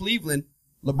though the Cleveland,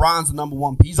 LeBron's the number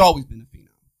 1. He's always been a phenom,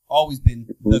 always been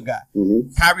the guy.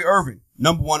 Mm-hmm. Kyrie Irving,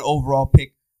 number 1 overall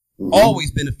pick. Mm-hmm.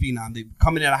 Always been a phenom. They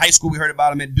coming out of high school, we heard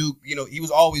about him at Duke. He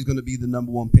was always going to be the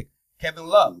number 1 pick. Kevin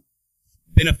Love,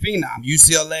 been a phenom.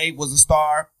 UCLA was a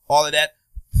star. All of that.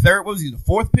 Third or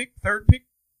 4th pick? Third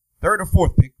or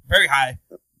 4th pick? Very high.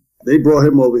 They brought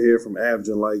him over here from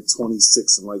averaging like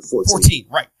 26 and like 14. 14,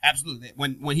 right? Absolutely.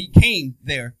 When he came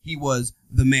there, he was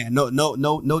the man.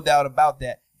 No doubt about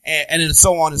that. And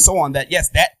so on and so on. That yes,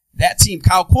 that team,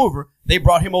 Kyle Korver, they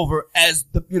brought him over as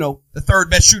the third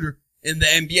best shooter in the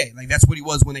NBA. Like, that's what he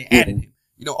was when they added him.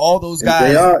 All those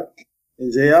guys.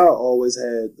 JR always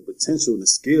had the potential and the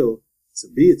skill to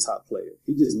be a top player.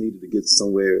 He just needed to get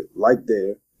somewhere like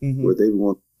there where they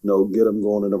want get him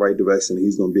going in the right direction.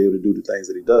 He's going to be able to do the things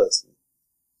that he does.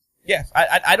 Yes.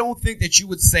 I don't think that you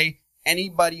would say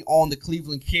anybody on the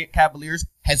Cleveland Cavaliers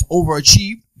has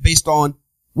overachieved based on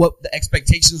what the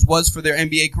expectations was for their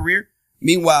NBA career.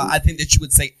 Meanwhile, I think that you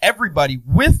would say everybody,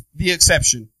 with the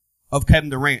exception of Kevin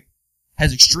Durant,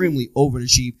 has extremely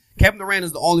overachieved. Kevin Durant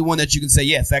is the only one that you can say,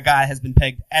 yes, that guy has been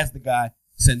pegged as the guy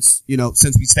since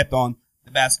we stepped on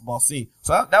the basketball scene.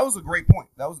 So that was a great point.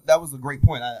 That was a great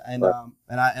point.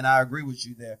 I agree with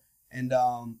you there. And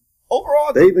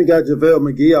overall, they even got JaVale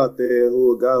McGee out there,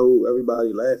 a guy who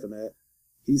everybody laughing at.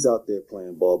 He's out there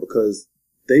playing ball because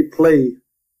they play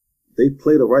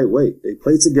the right way. They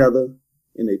play together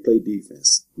and they play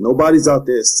defense. Nobody on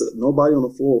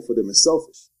the floor for them is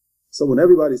selfish. So when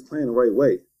everybody's playing the right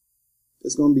way,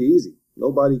 it's going to be easy.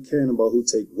 Nobody caring about who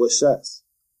take what shots.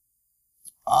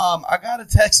 I got a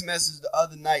text message the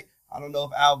other night. I don't know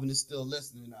if Alvin is still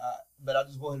listening, but I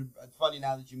just wanted to, it's funny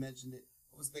now that you mentioned it.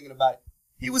 I was thinking about it.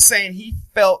 He was saying he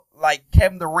felt like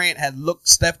Kevin Durant had looked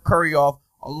Steph Curry off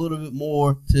a little bit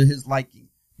more to his liking.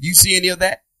 Do you see any of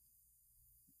that?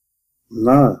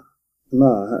 Nah,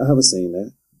 I haven't seen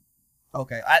that.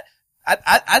 Okay.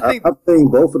 I think I've seen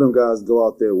both of them guys go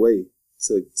out their way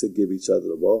to give each other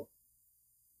the ball.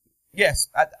 Yes,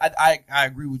 I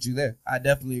agree with you there. I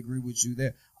definitely agree with you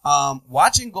there.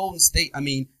 Watching Golden State, I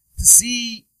mean, to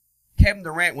see Kevin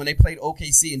Durant when they played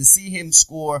OKC and to see him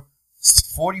score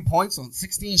 40 points on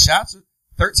 16 shots, or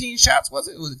 13 shots, was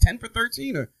it? Was it 10 for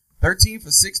 13 or 13 for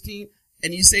 16?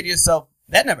 And you say to yourself,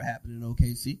 that never happened in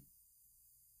OKC.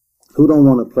 who don't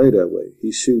want to play that way?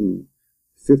 He's shooting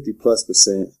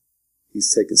 50+%.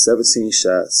 He's taking 17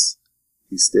 shots.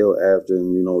 He's still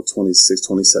averaging, 26,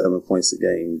 27 points a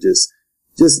game. Just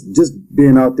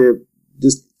being out there,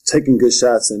 just taking good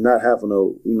shots and not having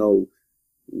to,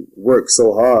 work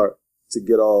so hard to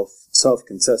get off tough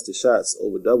contested shots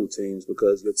over double teams,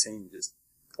 because your team just,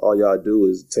 all y'all do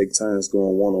is take turns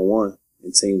going one-on-one,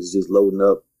 and teams is just loading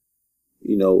up,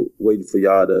 waiting for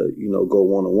y'all to, go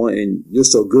one-on-one. And you're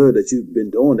so good that you've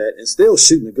been doing that and still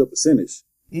shooting a good percentage,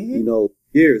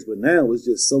 years. But now it's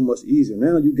just so much easier.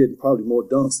 Now you're getting probably more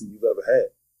dunks than you've ever had.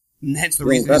 And hence the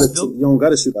reason you don't got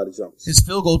to shoot out of jumpers. His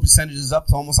field goal percentage is up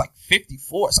to almost like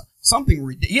 54.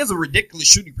 Something he has a ridiculous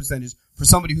shooting percentage for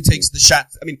somebody who takes the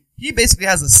shots. I mean, he basically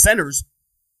has a center's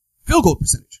field goal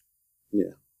percentage.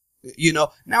 Yeah.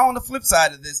 Now on the flip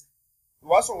side of this,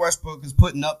 Russell Westbrook is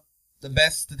putting up the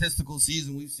best statistical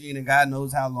season we've seen in God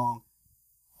knows how long.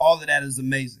 All of that is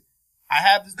amazing. I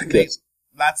have this debate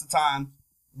lots of times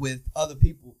with other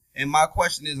people, and my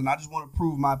question is, and I just want to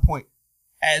prove my point,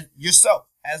 as yourself,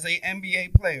 as a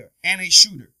NBA player and a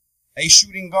shooter, a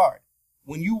shooting guard,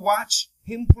 when you watch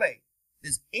him play,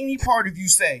 does any part of you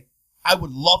say, I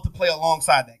would love to play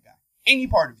alongside that guy? Any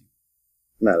part of you?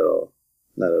 Not at all.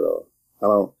 Not at all. I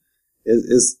don't.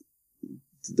 It's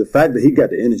the fact that he got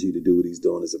the energy to do what he's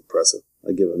doing is impressive.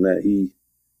 I give him that.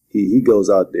 He goes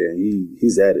out there and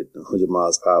he's at it 100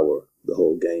 miles per hour the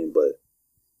whole game. But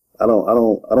I don't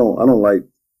like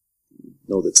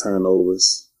the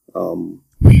turnovers.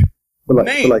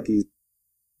 Feel like he's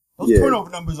those turnover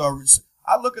numbers are.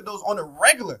 I look at those on a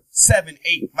regular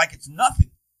 7-8 like it's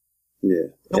nothing. Yeah,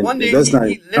 the one day he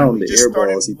literally just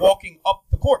started walking up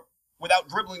the court without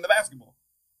dribbling the basketball.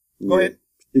 Go ahead.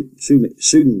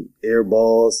 Shooting air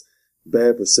balls,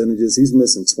 bad percentages. He's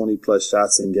missing 20+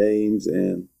 shots in games,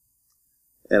 and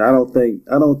I don't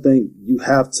think you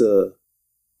have to.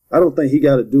 I don't think he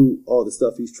got to do all the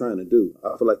stuff he's trying to do.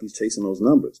 I feel like he's chasing those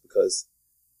numbers because,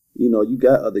 you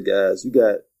got other guys. You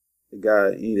got the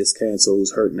guy Enes Kanter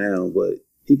who's hurt now, but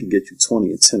he could get you 20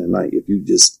 and 10 a night if you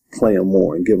just play him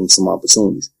more and give him some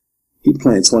opportunities. He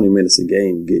playing 20 minutes a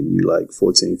game, getting you like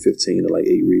 14, 15, and like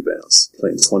 8 rebounds.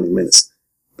 Playing 20 minutes.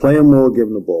 Play him more, give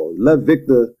him the ball. Let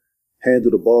Victor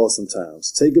handle the ball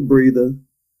sometimes. Take a breather.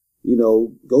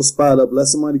 Go spot up. Let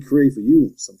somebody create for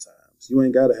you sometimes. You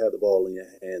ain't got to have the ball in your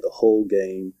hand the whole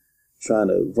game, trying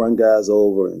to run guys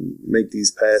over and make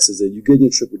these passes. And you're getting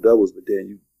your triple doubles, but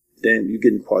then you're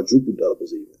getting quadruple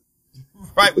doubles even.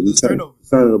 Right, with the turnovers.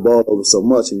 Turning the ball over so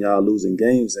much and y'all losing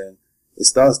games, and it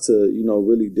starts to,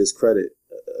 really discredit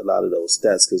a lot of those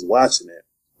stats, because watching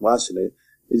it,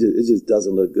 it just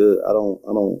doesn't look good. I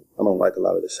don't like a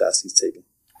lot of the shots he's taking.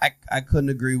 I couldn't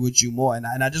agree with you more, and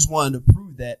I just wanted to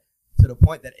prove that to the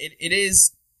point that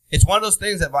it's one of those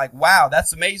things that like, wow,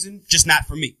 that's amazing, just not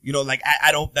for me.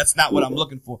 I don't, that's not what I'm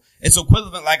looking for. It's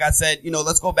equivalent, like I said,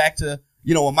 let's go back to,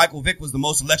 when Michael Vick was the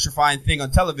most electrifying thing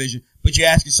on television, but you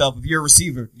ask yourself, if you're a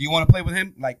receiver, do you want to play with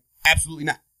him? Like, absolutely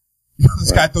not.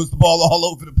 This guy throws the ball all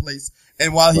over the place,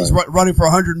 and while he's running for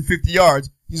 150 yards,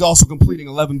 he's also completing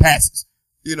 11 passes.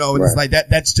 And it's like that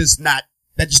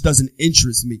just doesn't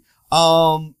interest me.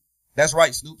 That's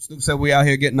right, Snoop. Snoop said we out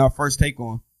here getting our first take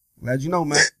on. Glad you know,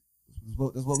 man.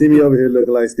 That's what see me over here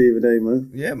looking like Stephen A, man.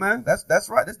 Yeah, man. That's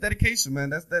right. That's dedication, man.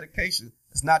 That's dedication.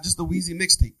 It's not just a Wheezy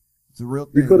mixtape. It's a real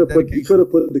thing. You could have put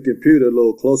the computer a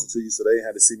little closer to you so they didn't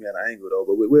have to see me at an angle though,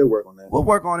 but we'll work on that. We'll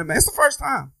work on it, man. It's the first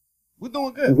time. We're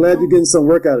doing good. I'm glad you're getting some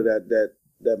work out of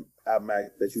that iMac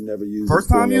that you never used. First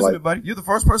time using it, buddy. You're the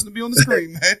first person to be on the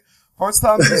screen, man. First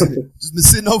time using it. Just been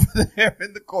sitting over there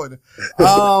in the corner.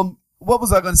 What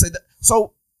was I going to say?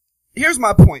 So here's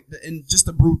my point, and just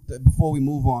to brute before we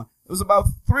move on. It was about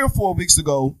 3 or 4 weeks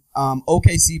ago.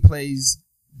 OKC plays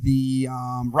the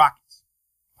Rockets.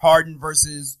 Harden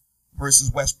versus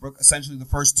Westbrook, essentially the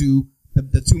first two,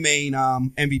 the two main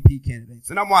MVP candidates.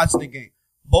 And I'm watching the game.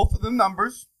 Both of them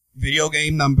numbers, video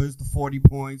game numbers, the 40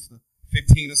 points, the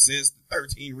 15 assists, the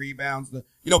 13 rebounds,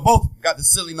 both got the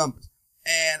silly numbers.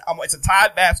 And it's a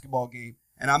tied basketball game,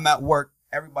 and I'm at work.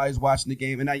 Everybody's watching the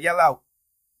game, and I yell out,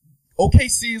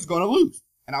 OKC is going to lose.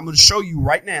 And I'm going to show you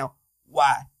right now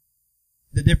why,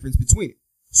 the difference between it.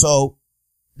 So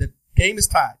the game is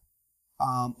tied.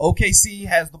 OKC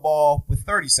has the ball with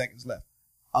 30 seconds left.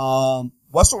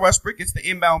 Russell Westbrook gets the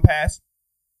inbound pass,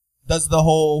 does the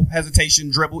whole hesitation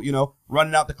dribble,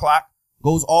 running out the clock,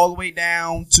 goes all the way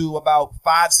down to about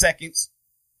 5 seconds,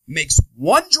 makes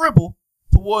one dribble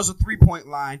towards a 3-point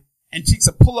line, and takes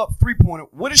a pull-up 3-pointer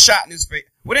with a shot in his face,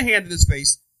 with a hand in his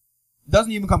face.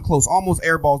 Doesn't even come close. Almost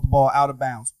airballs the ball out of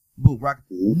bounds. Boom, Rocket.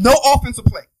 No offensive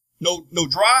play. No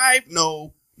drive.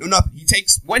 No No nothing. He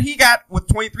takes what he got with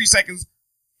 23 seconds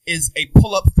is a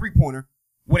pull-up three-pointer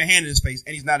with a hand in his face,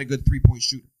 and he's not a good three-point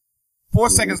shooter. 4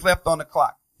 seconds left on the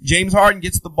clock. James Harden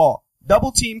gets the ball.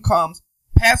 Double team comes,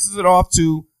 passes it off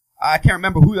to, I can't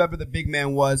remember whoever the big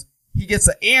man was. He gets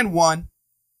an and one,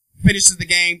 finishes the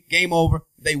game, game over,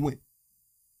 they win.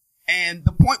 And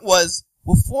the point was,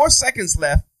 with 4 seconds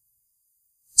left,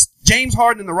 James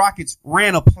Harden and the Rockets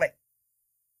ran a play.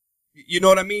 You know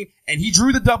what I mean? And he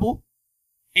drew the double,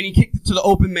 and he kicked it to the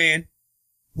open man,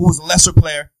 who was a lesser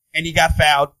player, and he got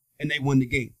fouled, and they won the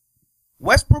game.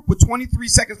 Westbrook, with 23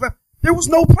 seconds left, there was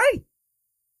no play.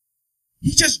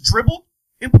 He just dribbled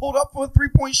and pulled up for a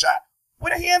three-point shot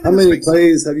with a hand in his face. How many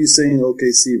plays have you seen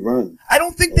OKC run? I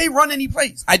don't think they run any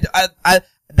plays.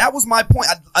 That was my point.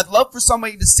 I'd love for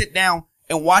somebody to sit down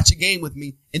and watch a game with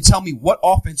me and tell me what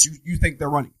offense you think they're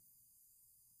running.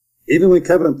 Even when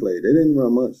Kevin played, they didn't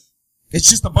run much. It's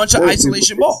just a bunch of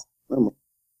isolation ball.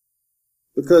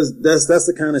 Because that's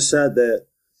the kind of shot that,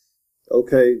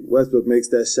 okay, Westbrook makes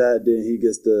that shot, then he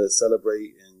gets to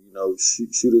celebrate and,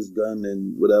 shoot his gun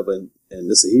and whatever, and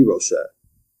it's a hero shot.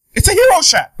 It's a hero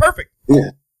shot. Perfect.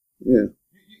 Yeah. Yeah.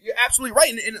 You're absolutely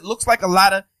right. And it looks like a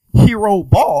lot of hero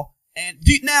ball. And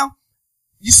now,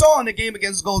 you saw in the game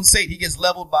against Golden State, he gets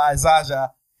leveled by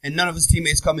Zaza and none of his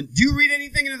teammates come in. Do you read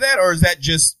anything into that, or is that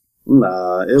just?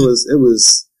 Nah,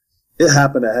 it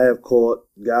happened at half court.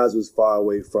 Guys was far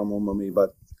away from him. I mean,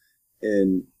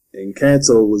 and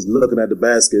Canto was looking at the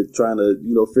basket, trying to,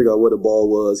 figure out where the ball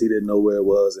was. He didn't know where it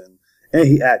was, and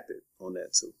he acted on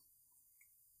that too.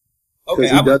 Okay,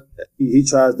 he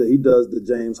does the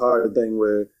James Harden thing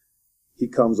where he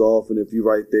comes off, and if you're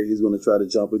right there, he's going to try to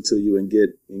jump into you and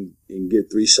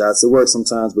get 3 shots. It works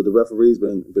sometimes, but the referee's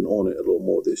been on it a little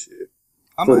more this year.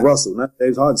 Russell, not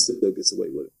James Harden, still gets away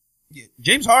with it. Yeah,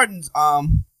 James Harden's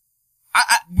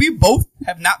we both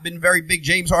have not been very big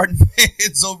James Harden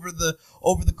fans over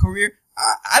the career.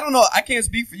 I don't know. I can't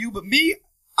speak for you, but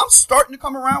I'm starting to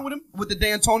come around with him with the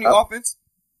D'Antoni offense.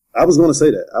 I was going to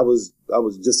say that. I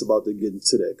was just about to get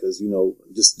into that because,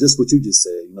 just what you just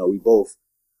said, we both,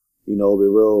 we're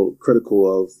real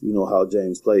critical of, how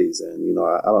James plays. And,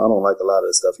 I don't like a lot of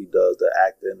the stuff he does, the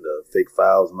acting, the fake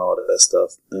fouls and all that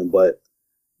stuff. But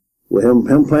with him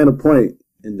playing a point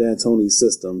in D'Antoni's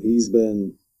system, he's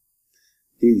been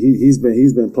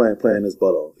playing his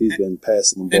butt off. He's been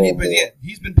passing the ball.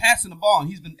 He's been passing the ball,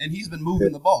 and he's been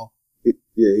moving the ball.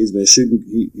 Yeah, he's been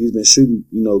shooting. He's been shooting.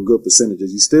 Good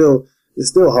percentages. It's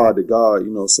still hard to guard.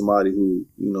 Somebody who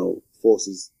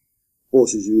forces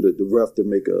you the ref to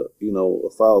make a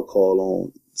foul call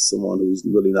on someone who's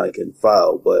really not getting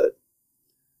fouled. But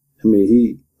I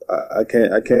mean, I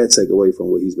can't take away from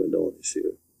what he's been doing this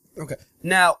year. Okay,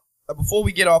 now before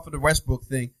we get off of the Westbrook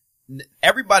thing.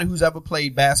 Everybody who's ever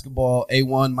played basketball,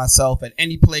 A1, myself, at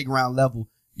any playground level,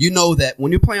 you know that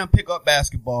when you're playing pickup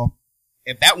basketball,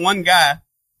 if that one guy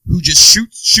who just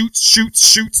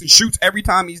shoots every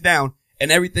time he's down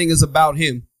and everything is about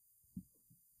him,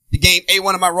 the game,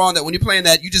 A1, am I wrong that when you're playing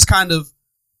that, you just kind of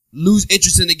lose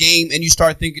interest in the game and you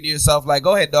start thinking to yourself like,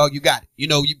 go ahead, dog, you got it.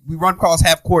 We run across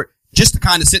half court just to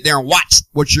kind of sit there and watch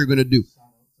what you're going to do.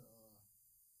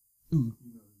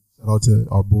 Shout out to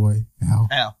our boy,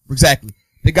 Al. Exactly.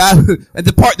 The guy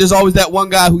there's always that one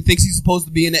guy who thinks he's supposed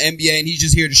to be in the NBA and he's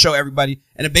just here to show everybody.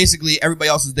 And then basically everybody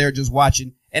else is there just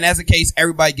watching. And as a case,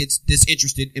 everybody gets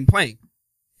disinterested in playing.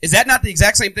 Is that not the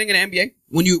exact same thing in the NBA?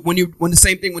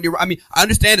 I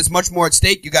understand it's much more at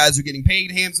stake. You guys are getting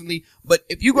paid handsomely. But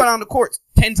if you go down the court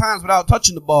 10 times without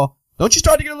touching the ball, don't you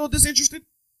start to get a little disinterested?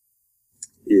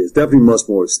 Yeah, it's definitely much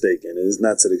more at stake. And it's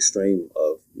not to the extreme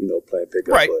of, playing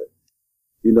pickup. Right. But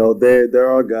there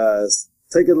are guys,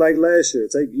 take it like last year,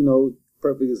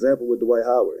 perfect example with Dwight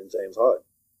Howard and James Harden.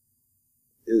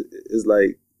 It's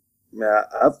like, man,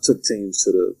 I've took teams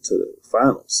to the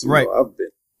finals. Right. I've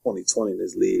been 2020 in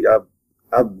this league.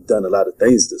 I've done a lot of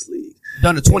things in this league.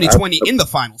 Done a 2020 in the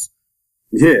finals.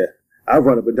 Yeah. I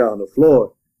run up and down the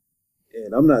floor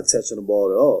and I'm not touching the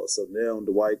ball at all. So now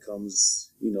Dwight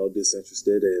comes,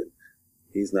 disinterested and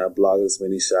he's not blocking as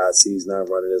many shots. He's not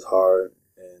running as hard.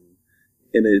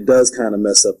 And it does kind of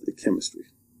mess up the chemistry.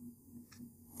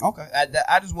 Okay,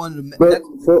 I just wanted to. But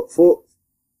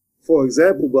for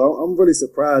example, but I'm really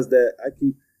surprised that I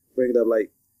keep bringing up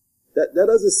like that. That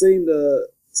doesn't seem to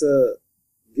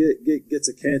get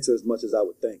to Cantor as much as I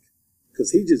would think,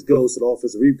 because he just goes to the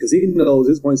offensive rebound because he knows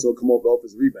his points will come off the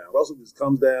offensive rebound. Russell just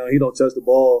comes down, he don't touch the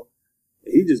ball,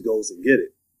 and he just goes and get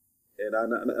it. And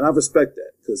I respect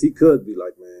that because he could be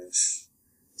like, man, this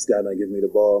guy not giving me the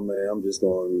ball, man. I'm just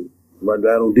going to run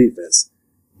down on defense.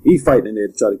 He fighting in there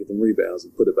to try to get them rebounds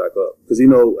and put it back up. Because,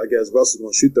 I guess Russell's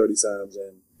going to shoot 30 times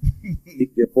and he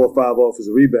can get 4 or 5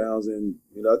 offensive rebounds, and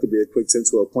it could be a quick 10,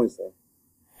 12 points for him.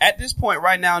 At this point,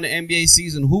 right now in the NBA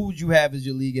season, who would you have as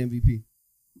your league MVP?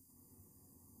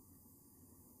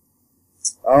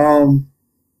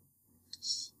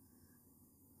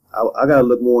 I gotta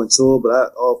look more into it, but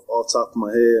off top of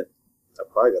my head, I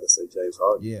probably gotta say James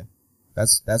Harden. Yeah,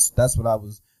 that's what I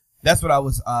was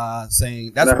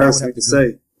saying. That's that what hurts me to say.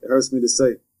 It hurts me to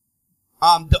say.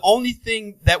 The only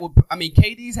thing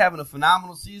KD's having a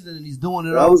phenomenal season and he's doing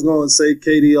it all. I was going to say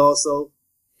KD also.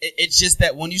 It's just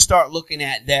that when you start looking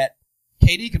at that,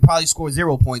 KD could probably score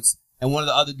 0 points and one of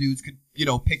the other dudes could,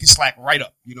 pick his slack right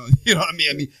up. You know what I mean?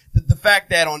 I mean, the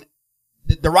fact that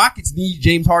the Rockets need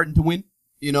James Harden to win,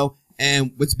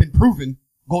 and what's been proven,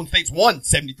 Golden State's won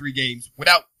 73 games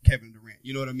without Kevin Durant.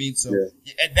 You know what I mean? So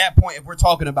At that point, if we're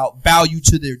talking about value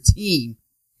to their team,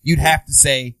 you'd have to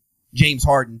say James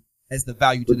Harden as the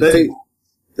value to the team.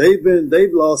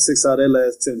 They've lost 6 out of their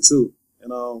last 10 too.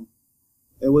 And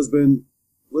what's been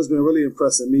really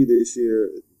impressing me this year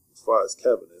as far as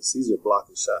Kevin is he's been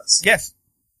blocking shots. Yes.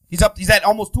 He's at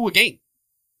almost 2 a game.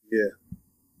 Yeah.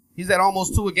 He's at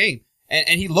almost 2 a game.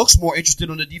 And he looks more interested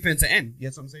on the defensive end. You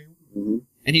know what I'm saying? Mm-hmm.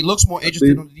 And he looks more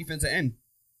interested on the defensive end.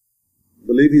 I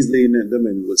believe he's leading them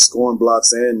in with scoring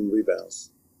blocks and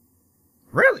rebounds.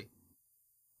 Really?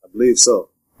 I believe so.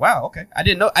 Wow, okay. I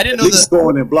didn't know he's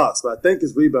scoring in blocks, but I think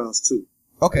it's rebounds too.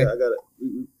 Okay. I got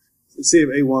to see if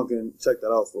A1 can check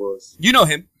that out for us. You know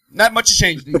him. Not much has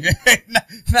changed, DJ.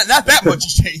 not that much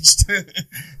has changed.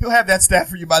 He'll have that stat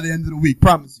for you by the end of the week.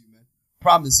 Promise you, man.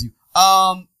 Promise you.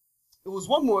 There was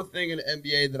one more thing in the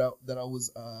NBA that I don't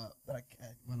know. I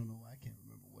can't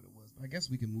remember what it was, but I guess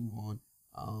we can move on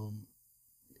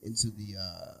into the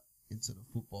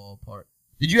football part.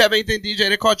 Did you have anything, DJ,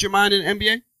 that caught your mind in the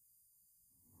NBA?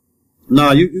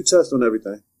 No, you touched on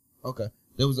everything. Okay.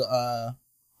 There was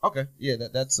okay. Yeah,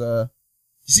 that's you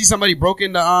see somebody broke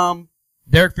into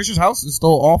Derek Fisher's house and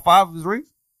stole all 5 of his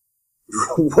rings?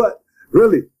 What?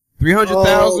 Really? 300,000.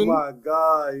 Oh my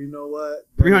God, you know what?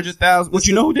 300,000. What,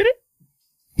 you know who did it?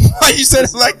 Why you said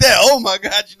it like that? Oh my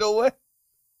God, you know what?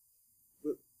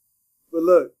 But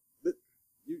look,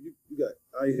 you got,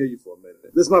 I hear you for a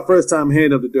minute. This is my first time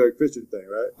hearing of the Derek Fisher thing,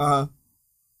 right? Uh-huh.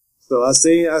 So I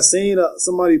seen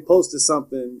somebody posted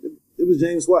something. It was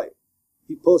James White.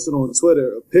 He posted on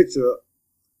Twitter a picture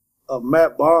of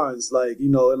Matt Barnes, like,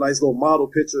 a nice little model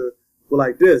picture with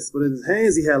like this. But in his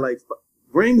hands, he had like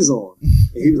rings on.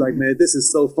 And he was like, man, this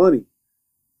is so funny.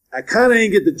 I kind of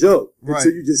ain't get the joke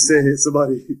until you just said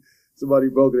somebody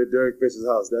broke into Derek Fisher's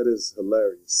house. That is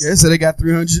hilarious. Yeah, so they got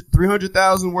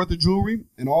 300,000 worth of jewelry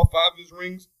and all 5 of his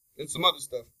rings and some other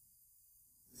stuff.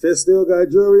 Fish still got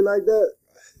jewelry like that?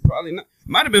 Probably not.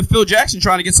 Might have been Phil Jackson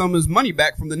trying to get some of his money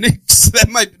back from the Knicks. That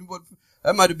might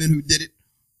have been who did it.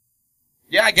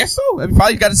 Yeah, I guess so. He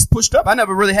probably got it pushed up. I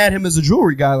never really had him as a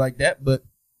jewelry guy like that, but.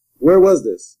 Where was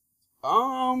this?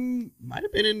 Might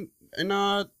have been in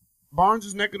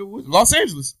Barnes' neck of the woods. Los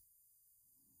Angeles.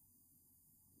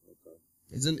 Okay.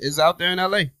 Is out there in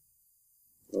LA.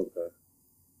 Okay.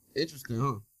 Interesting,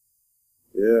 huh?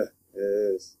 Yeah,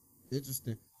 it is.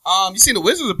 Interesting. You seen the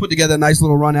Wizards have put together a nice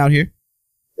little run out here.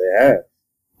 They have.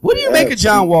 What do you make of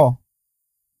John Wall?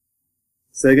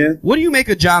 Say again? What do you make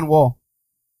of John Wall?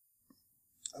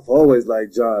 I've always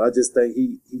liked John. I just think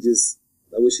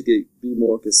I wish he could be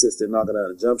more consistent knocking out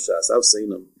the jump shots. I've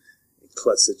seen him in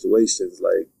clutch situations,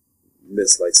 like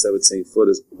miss like 17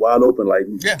 footers wide open, like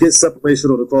get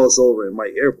separation on the crossover and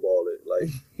might airball it.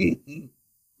 Like,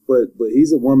 but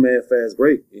he's a one man fast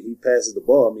break and he passes the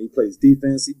ball. I mean, he plays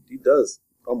defense. He does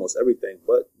almost everything,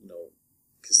 but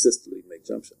consistently make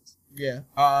jump shots. Yeah.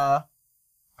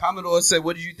 Commodore said,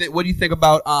 "What do you think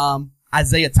about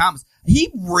Isaiah Thomas?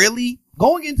 He really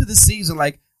going into the season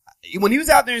like." When he was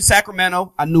out there in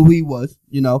Sacramento, I knew who he was,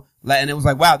 and it was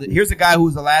like, wow, here's a guy who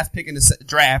was the last pick in the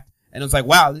draft. And it was like,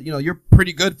 wow, you're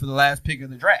pretty good for the last pick of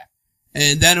the draft.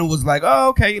 And then it was like, oh,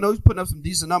 okay, he's putting up some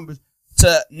decent numbers.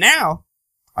 To now,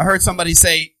 I heard somebody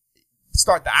say,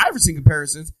 start the Iverson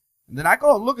comparisons. And then I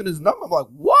go and look at his number. I'm like,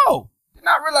 whoa, did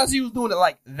not realize he was doing it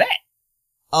like that.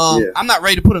 I'm not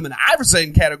ready to put him in the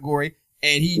Iverson category.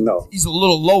 And he's a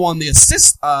little low on the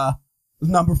assist,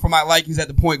 number for my likings at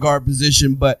the point guard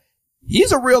position, but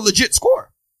he's a real legit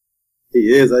scorer.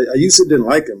 He is. I used to didn't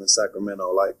like him in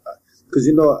Sacramento, like, cause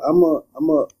I'm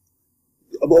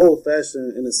old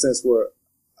fashioned in a sense where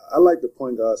I like the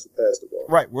point guards who pass the ball.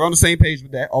 Right. We're on the same page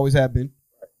with that. Always have been.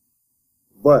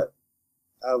 But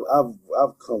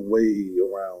I've come way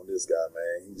around this guy,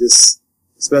 man. He just,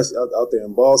 especially out there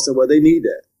in Boston where they need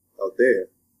that out there.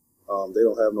 They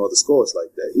don't have no other scores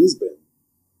like that. He's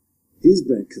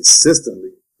been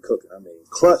consistently cooking. I mean,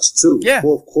 clutch too. Yeah.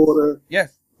 Fourth quarter.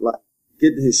 Yes. Like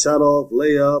getting his shot off,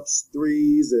 layups,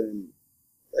 threes, and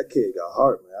that kid got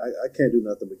heart, man. I can't do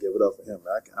nothing but give it up for him.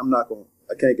 I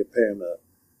can't compare him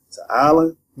to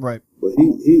Allen. Right. But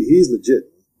he's legit.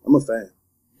 I'm a fan.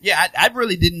 Yeah, I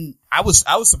really didn't. I was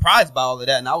surprised by all of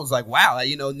that, and I was like, wow,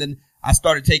 and then I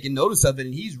started taking notice of it,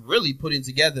 and he's really putting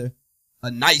together a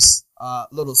nice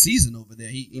little season over there.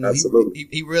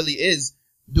 He really is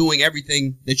doing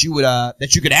everything that you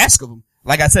could ask of him.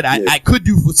 Like I said, I could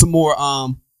do with some more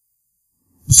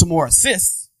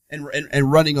assists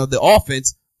and running of the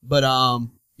offense, but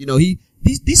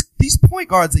these point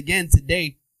guards again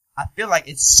today, I feel like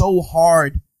it's so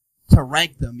hard to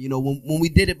rank them. When we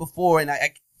did it before, and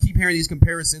I keep hearing these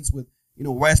comparisons with,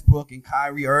 Westbrook and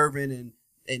Kyrie Irving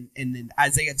and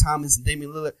Isaiah Thomas and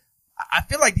Damian Lillard. I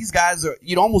feel like these guys are,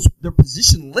 they're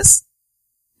positionless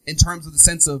in terms of the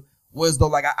sense of, whereas though,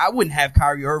 like, I wouldn't have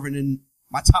Kyrie Irving in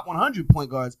my top 100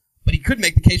 point guards, but he could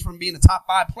make the case for him being a top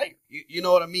 5 player. You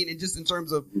know what I mean? And just in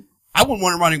terms of, I wouldn't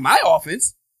want him running my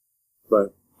offense. Right.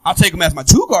 I'll take him as my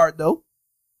 2 guard though.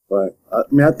 Right. I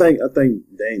mean, I think Dame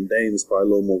is probably a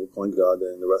little more of a point guard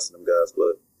than the rest of them guys,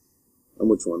 but I'm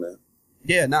with you on that.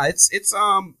 Yeah, it's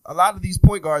a lot of these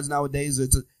point guards nowadays.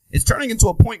 It's turning into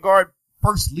a point guard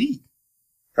first league.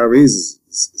 Kyrie's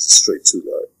is a straight 2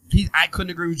 guard. I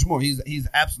couldn't agree with you more. He's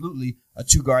absolutely a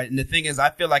 2 guard. And the thing is, I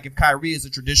feel like if Kyrie is a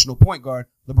traditional point guard,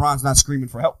 LeBron's not screaming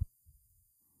for help.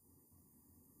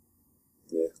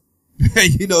 Yeah.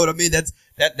 You know what I mean? That's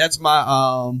my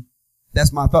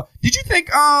thought. Did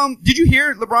you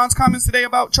hear LeBron's comments today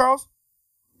about Charles?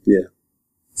 Yeah.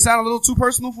 Sound a little too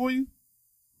personal for you?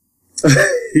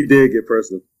 He did get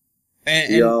personal.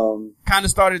 And kind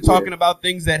of started talking about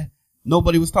things that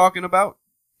nobody was talking about.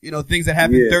 Things that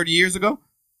happened 30 years ago.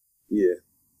 Yeah.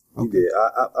 Okay. He did.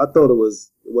 I thought it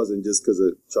wasn't just because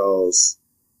of Charles'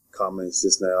 comments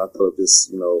just now. I thought of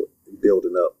just,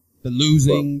 building up. The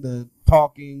losing, the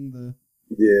talking,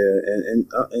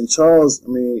 and Charles, I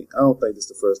mean, I don't think this is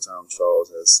the first time Charles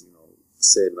has,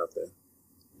 said nothing,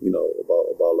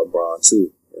 about LeBron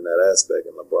too in that aspect.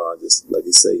 And LeBron, just like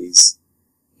you say, he's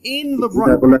not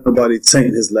gonna let nobody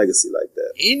taint his legacy like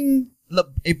that.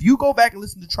 If you go back and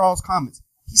listen to Charles' comments,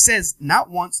 he says not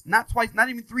once, not twice, not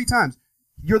even 3 times,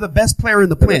 you're the best player in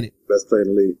the planet. Best player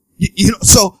in the league.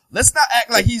 So let's not act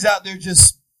like he's out there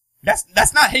just,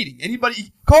 that's not hating. He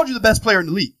called you the best player in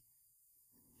the league.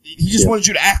 He just wanted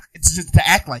you to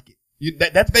act like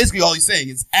it. That's basically all he's saying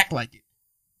is act like it.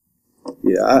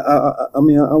 Yeah, I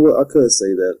mean, I could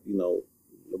say that,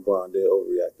 LeBron did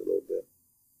overreact a little bit.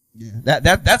 Yeah,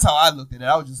 that's how I looked at it.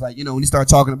 I was just like, when he started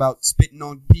talking about spitting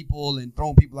on people and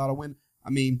throwing people out of window. I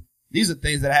mean, these are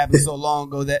things that happened so long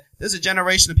ago that there's a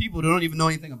generation of people that don't even know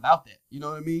anything about that. You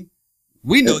know what I mean?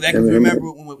 We know that because we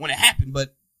remember when it happened,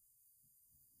 but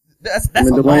that's a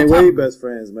long Dwayne time Wade ago. best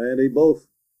friends, man. They both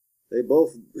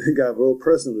got real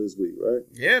personal this week, right?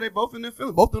 Yeah, they both in their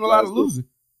feelings, both doing a lot of losing.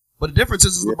 But the difference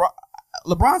is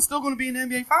LeBron's still going to be in the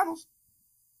NBA Finals.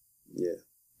 Yeah.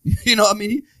 I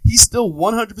mean, he's still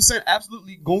 100%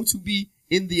 absolutely going to be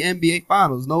in the NBA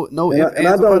Finals. No. And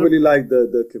I don't really like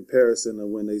the comparison of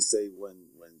when they say when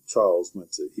Charles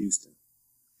went to Houston.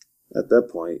 At that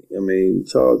point, I mean,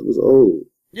 Charles was old.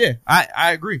 Yeah,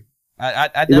 I agree.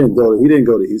 He didn't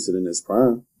go to Houston in his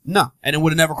prime. No, and it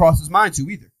would have never crossed his mind to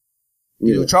either.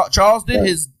 Charles did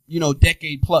his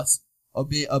decade plus of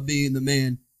being the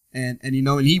man, and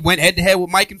he went head to head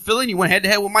with Mike in Philly, and he went head to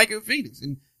head with Mike in Phoenix,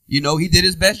 and he did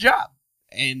his best job.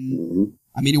 And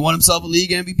I mean, he won himself a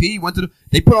league MVP. He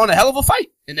they put on a hell of a fight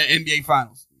in the NBA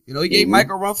Finals. He gave Mike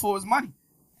a run for his money,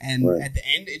 and at the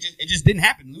end, it just didn't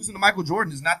happen. Losing to Michael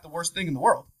Jordan is not the worst thing in the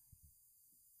world.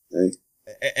 Hey.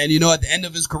 And at the end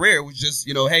of his career, it was just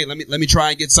hey, let me try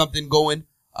and get something going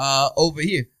over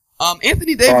here.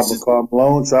 Anthony Davis. Karl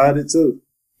Malone tried it too.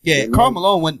 Yeah, Karl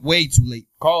Malone went way too late.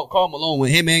 Karl Malone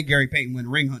went, him and Gary Payton went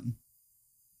ring hunting.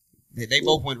 They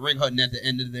both went ring hunting at the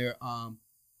end of their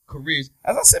careers.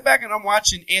 As I sit back and I'm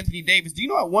watching Anthony Davis, do you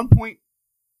know at one point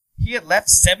he had left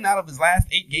 7 out of his last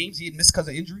 8 games he had missed because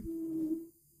of injury?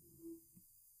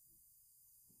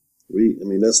 We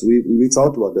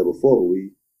talked about that before.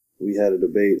 We had a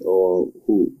debate on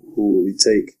who we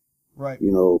take. Right.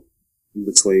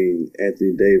 Between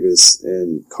Anthony Davis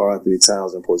and Karl Anthony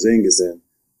Towns and Porzingis, and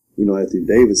Anthony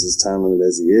Davis, as talented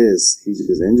as he is, he's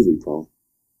just injury prone.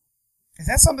 Is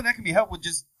that something that can be helped with?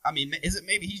 Is it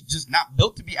maybe he's just not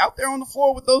built to be out there on the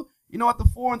floor with those, at the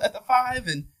 4 and at the 5,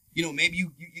 and maybe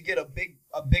you get a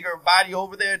bigger body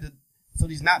over there so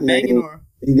he's not banging or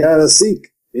he got a seek.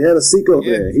 He had a seek over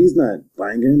there. He's not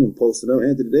banging and posting up.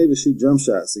 Anthony Davis shoot jump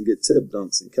shots and get tip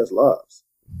dunks and catch lobs.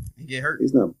 And get hurt.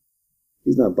 He's not.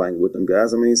 he's not banging with them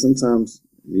guys. I mean, sometimes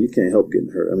you can't help getting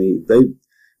hurt. I mean,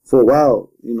 for a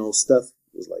while, Steph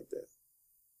was like that.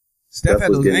 Steph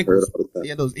had those ankles.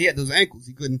 He had those ankles.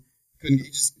 He couldn't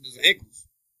those ankles.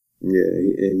 Yeah,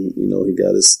 and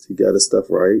he got his stuff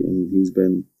right, and he's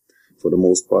been, for the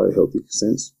most part, healthy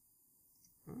since.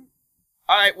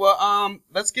 All right, well,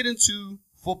 let's get into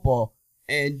football,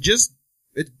 and just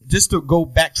to go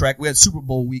backtrack, we had Super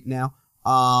Bowl week now.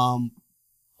 I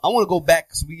want to go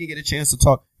back so we can get a chance to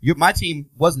talk. My team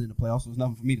wasn't in the playoffs, so there's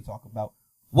nothing for me to talk about.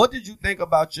 What did you think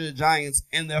about your Giants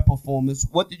and their performance?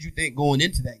 What did you think going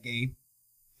into that game?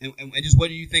 And just what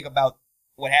do you think about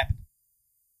what happened?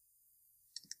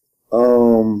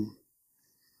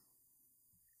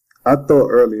 I thought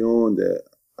early on that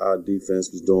our defense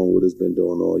was doing what it's been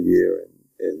doing all year,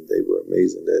 and they were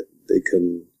amazing that they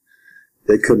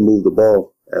couldn't move the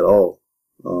ball at all.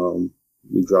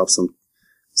 We dropped some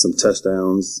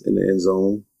touchdowns in the end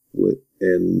zone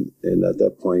and at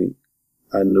that point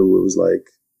I knew it was like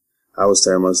I was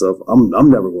telling myself, I'm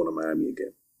never going to Miami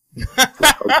again.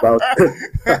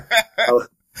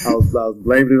 I was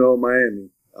blaming it on Miami.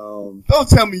 Don't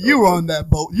tell me you were on that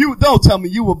boat. You don't tell me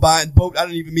you were buying boat. I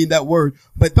don't even mean that word,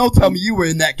 but don't tell me you were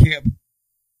in that camp.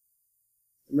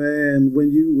 Man,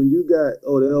 when you got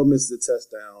Odell missed a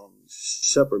touchdown,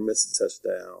 Shepard missed a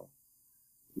touchdown,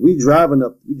 we driving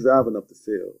up the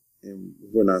field and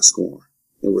we're not scoring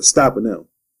and we're stopping them.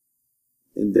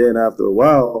 And then after a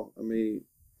while, I mean,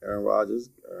 Aaron Rodgers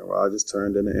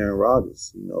turned into Aaron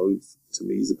Rodgers. To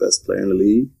me, he's the best player in the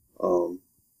league,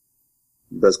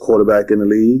 best quarterback in the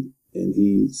league, and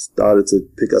he started to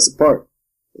pick us apart.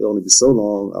 It'll only be so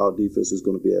long our defense was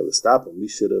going to be able to stop him. We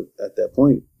should have, at that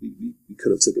point, we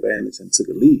could have took advantage and took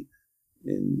a lead,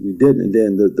 and we didn't. And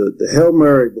then the Hail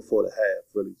Mary before the half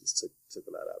really just took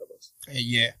a lot out of us.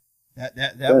 Yeah,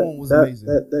 that one was amazing.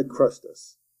 That crushed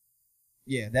us.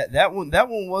 Yeah, that one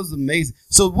was amazing.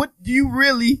 So what do you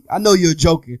really, I know you're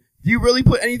joking, do you really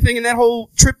put anything in that whole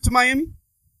trip to Miami?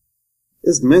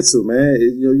 It's mental, man.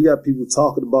 You got people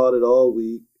talking about it all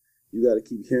week. You got to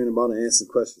keep hearing about it and answering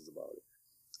questions about it.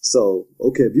 So,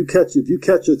 okay, if you catch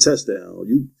your touchdown, or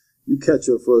you catch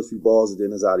your first few balls and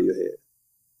then it's out of your head.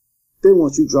 Then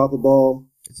once you drop a ball,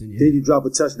 then you drop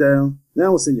a touchdown,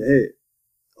 now it's in your head.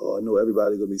 Oh, I know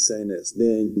everybody's going to be saying this.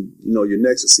 Then, your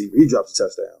next receiver, he drops a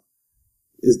touchdown.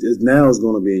 Now it's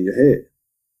going to be in your head.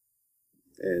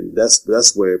 And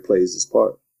that's where it plays its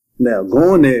part. Now,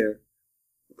 going there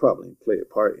probably play a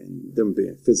part in them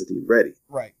being physically ready.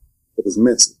 Right. It was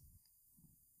mental.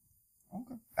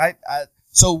 Okay.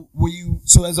 So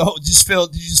as a whole, did you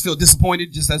just feel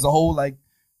disappointed just as a whole, like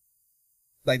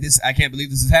this, I can't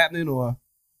believe this is happening, or?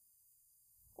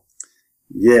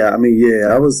 Yeah, I mean,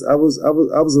 I was a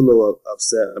little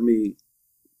upset. I mean,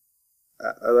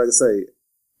 I like I say,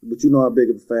 but how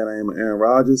big of a fan I am of Aaron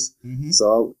Rodgers. Mm-hmm.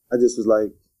 So I just was like,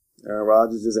 Aaron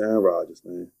Rodgers is Aaron Rodgers,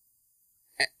 man.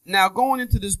 Now, going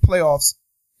into this playoffs,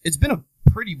 it's been a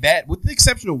pretty bad, with the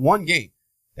exception of one game.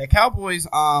 That Cowboys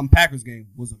Packers game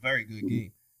was a very good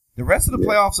game. The rest of the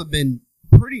playoffs have been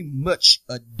pretty much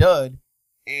a dud,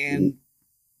 and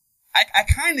I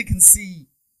kind of can see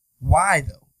why,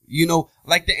 though.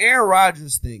 Like the Aaron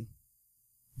Rodgers thing,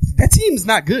 that team is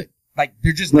not good. Like,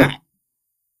 they're just not.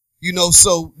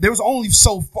 So there was only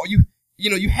so far.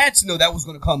 You had to know that was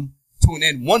going to come to an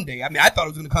end one day. I mean, I thought it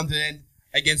was going to come to an end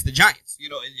against the Giants.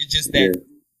 It's just that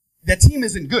that team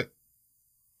isn't good.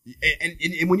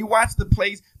 And when you watch the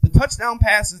plays, the touchdown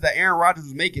passes that Aaron Rodgers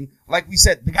was making, like we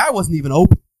said, the guy wasn't even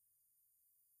open.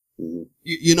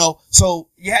 So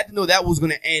you had to know that was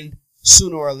going to end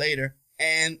sooner or later.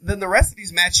 And then the rest of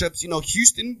these matchups,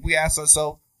 Houston, we asked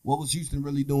ourselves, what was Houston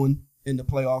really doing in the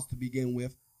playoffs to begin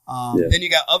with? Then you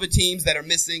got other teams that are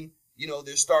missing,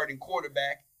 their starting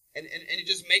quarterback, and it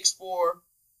just makes for,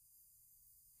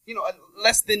 a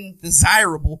less than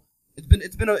desirable. It's been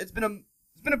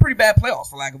a pretty bad playoffs,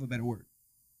 for lack of a better word.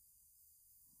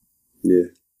 Yeah.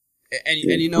 And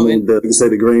you say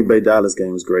the Green Bay Dallas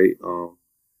game was great. The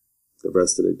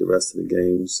rest of the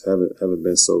games haven't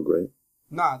been so great.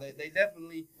 Nah, they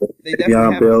definitely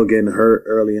Le'Veon Bell getting hurt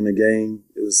early in the game.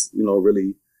 It was,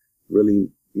 really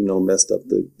messed up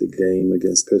the game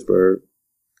against Pittsburgh.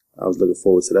 I was looking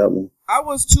forward to that one. I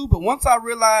was too, but once I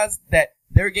realized that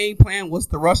their game plan was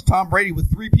to rush Tom Brady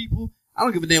with 3 people, I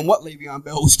don't give a damn what Le'Veon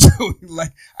Bell was doing.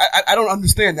 Like, I don't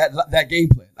understand that game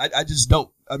plan. I just don't.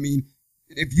 I mean,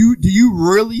 do you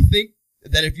really think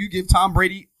that if you give Tom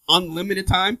Brady unlimited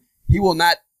time, he will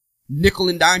not nickel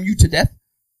and dime you to death?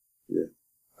 Yeah.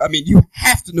 I mean, you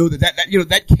have to know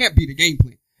that can't be the game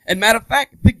plan. And matter of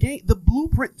fact, the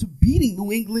blueprint to beating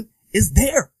New England is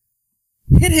there.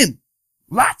 Hit him.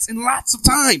 lots and lots of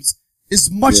times,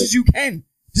 as much as you can.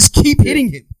 Just keep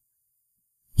hitting him.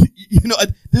 You know,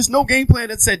 there's no game plan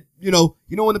that said, you know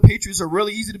when the Patriots are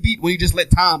really easy to beat when you just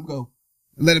let Tom go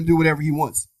and let him do whatever he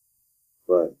wants.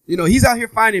 Right. You know, he's out here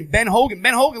finding Ben Hogan.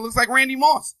 Ben Hogan looks like Randy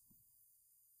Moss.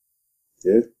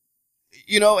 Yeah.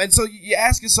 You know, and so you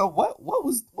ask yourself, what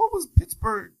was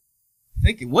Pittsburgh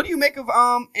thinking? What do you make of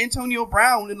Antonio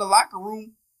Brown in the locker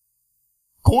room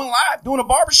going live, doing a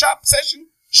barbershop session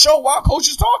show while coach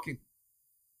is talking?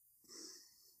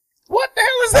 What the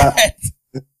hell is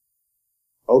that?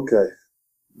 Okay.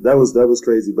 That was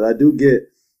crazy, but I do get,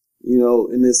 you know,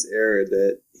 in this era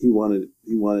that he wanted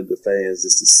the fans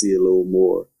just to see a little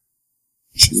more.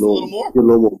 Just a little more? A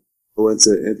little more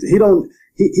into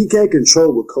he can't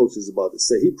control what coach is about to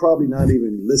say. He probably not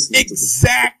even listening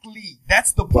exactly.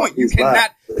 That's the point. You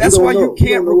cannot live. That's why you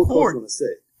can't record. Say.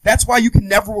 That's why you can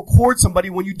never record somebody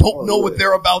when you don't know what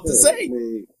they're about to say. I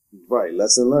mean, right,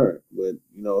 lesson learned. But,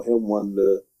 you know, him wanting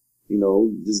to, you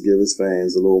know, just give his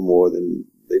fans a little more than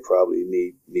they probably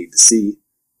need to see.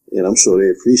 And I'm sure they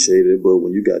appreciate it, but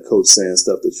when you got coach saying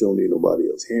stuff that you don't need nobody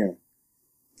else hearing,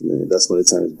 man, that's when it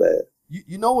turns bad.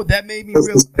 You know what that made me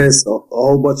realize? A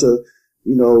whole bunch of,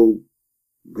 you know,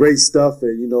 great stuff,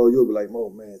 and, you know, you'll be like,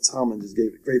 oh, man, Tomlin just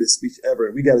gave the greatest speech ever,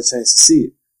 and we got a chance to see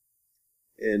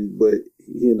it. But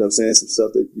he ended up saying some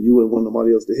stuff that you wouldn't want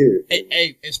nobody else to hear.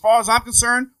 Hey, as far as I'm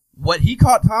concerned, what he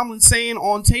caught Tomlin saying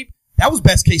on tape, that was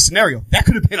best case scenario. That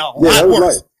could have been a lot worse.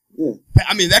 Right. Yeah.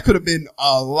 I mean, that could have been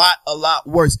a lot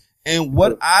worse. And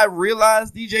what I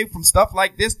realized, DJ, from stuff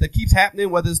like this that keeps happening,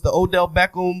 whether it's the Odell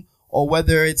Beckham or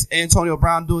whether it's Antonio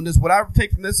Brown doing this, what I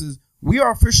take from this is we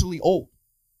are officially old.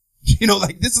 You know,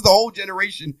 like this is the whole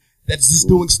generation that's just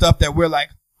doing stuff that we're like,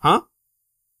 huh?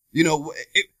 You know,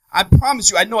 I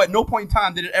promise you, I know at no point in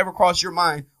time did it ever cross your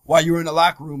mind while you were in the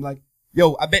locker room, like,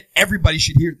 yo, I bet everybody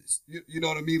should hear this. You know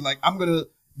what I mean? Like, I'm going to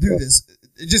do this.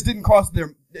 It just didn't cross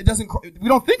we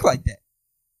don't think like that.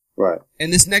 Right.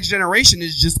 And this next generation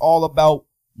is just all about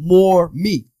more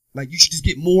me. Like, you should just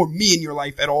get more me in your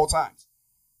life at all times.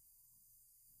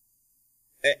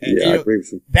 And, I agree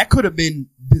with you. That could have been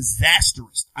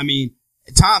disastrous. I mean,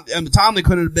 Tomlin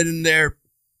could have been in there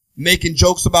making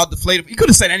jokes about deflated. He could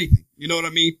have said anything. You know what I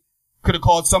mean? Could have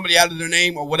called somebody out of their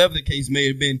name or whatever the case may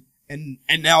have been. And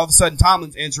now all of a sudden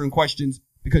Tomlin's answering questions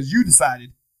because you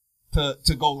decided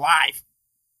to go live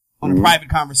on a private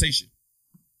conversation.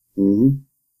 Mm-hmm.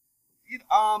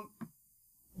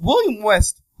 William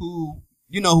West, who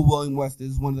William West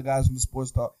is, one of the guys from the Sports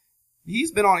Talk.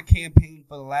 He's been on a campaign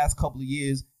for the last couple of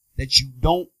years that you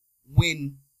don't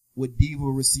win with diva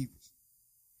receivers.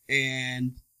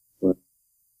 And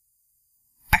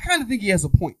I kind of think he has a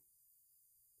point.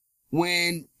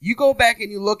 When you go back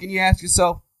and you look and you ask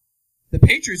yourself, the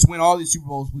Patriots win all these Super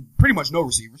Bowls with pretty much no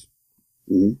receivers.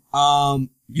 Mm-hmm.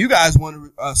 You guys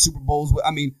won Super Bowls with,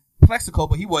 Plexico,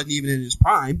 but he wasn't even in his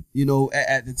prime,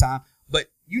 at the time. But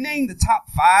you name the top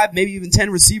 5, maybe even 10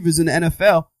 receivers in the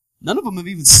NFL. None of them have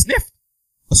even sniffed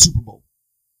a Super Bowl.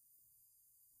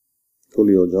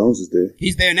 Julio Jones is there.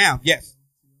 He's there now, yes.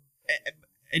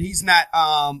 And he's not,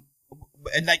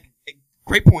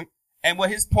 great point. And what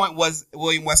his point was,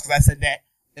 William West, because I said that,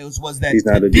 was that he's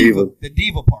not a diva. The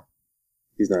diva part.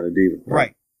 He's not a diva.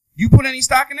 Right. You put any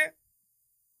stock in it?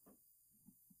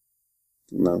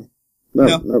 No,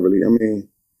 not really. I mean,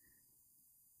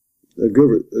 a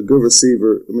good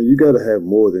receiver. I mean, you got to have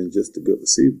more than just a good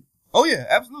receiver. Oh yeah,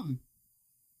 absolutely.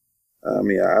 I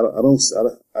mean,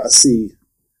 I see,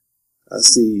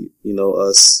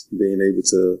 us being able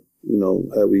to,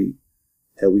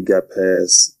 had we got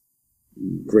past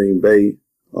Green Bay,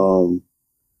 and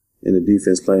the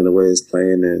defense playing the way it's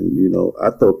playing, and, I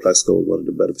thought Plexico was one of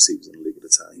the better receivers in the league at the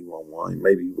time. He won one.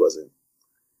 Maybe he wasn't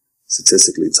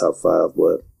statistically top 5,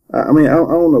 but I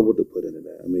don't know what to put into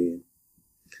that. I mean,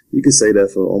 you could say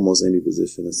that for almost any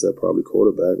position except probably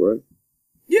quarterback, right?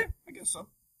 Yeah, I guess so.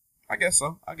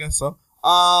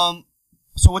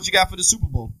 So what you got for the Super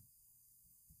Bowl?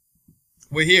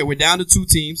 We're here. We're down to 2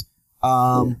 teams.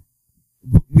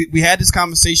 We had this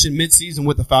conversation mid-season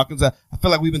with the Falcons. I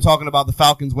feel like we've been talking about the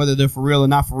Falcons, whether they're for real or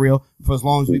not for real, for as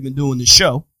long as we've been doing this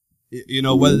show.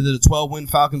 Whether they're the 12-win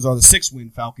Falcons or the 6-win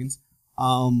Falcons.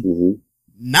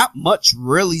 Not much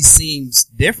really seems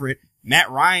different. Matt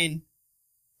Ryan,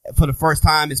 for the first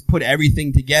time, has put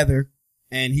everything together,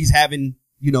 and he's having,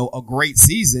 a great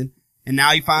season. And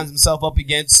now he finds himself up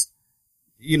against,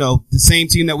 the same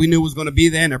team that we knew was going to be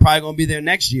there, and they're probably going to be there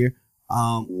next year.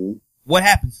 What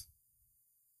happens?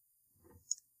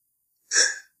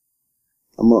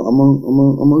 I'm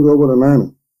gonna go with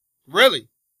Atlanta. Really?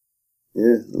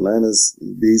 Yeah, Atlanta's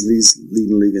Beasley's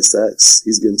leading the league in sacks.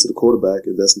 He's getting to the quarterback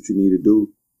if that's what you need to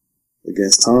do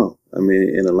against Tom. I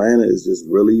mean, in Atlanta, it's just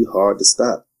really hard to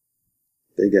stop.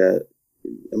 They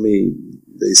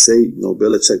say,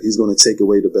 Belichick, he's going to take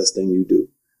away the best thing you do.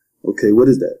 Okay, what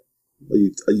is that? Are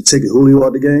you taking Julio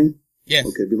out the game? Yes.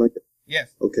 Okay, be like that.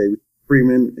 Yes. Okay,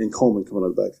 Freeman and Coleman coming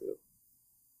out of the backfield.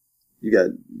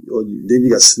 Then you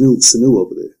got Sanu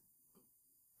over there.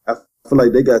 I feel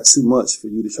like they got too much for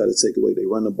you to try to take away. They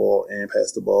run the ball and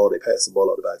pass the ball. They pass the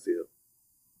ball out the backfield.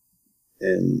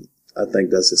 And I think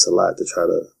that's just a lot to try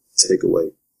to take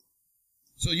away.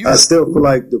 I still feel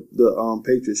like the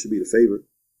Patriots should be the favorite,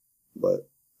 but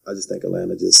I just think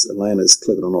Atlanta is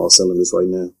clicking on all cylinders right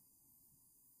now.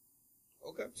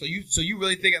 Okay, so you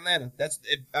really think Atlanta?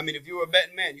 If you were a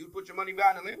betting man, you'd put your money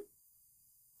behind Atlanta?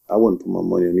 I wouldn't put my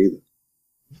money on either.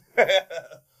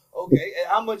 Okay, and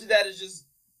how much of that is just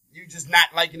you just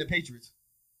not liking the Patriots?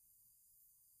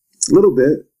 A little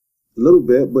bit,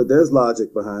 but there's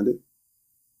logic behind it.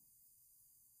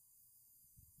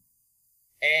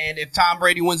 And if Tom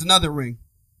Brady wins another ring,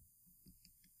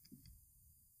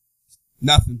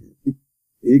 nothing.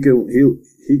 He can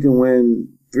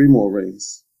win 3 more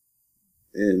rings,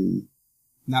 and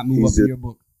not move up in your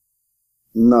book.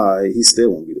 Nah, he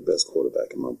still won't be the best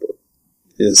quarterback in my book.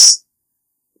 It's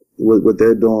what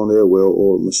they're doing. They're a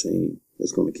well-oiled machine.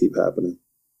 It's going to keep happening.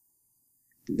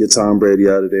 Get Tom Brady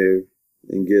out of there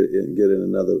and get in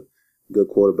another good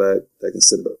quarterback that can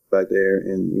sit back there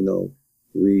and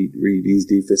read these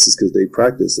defenses because they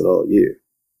practice it all year.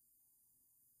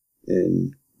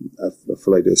 And I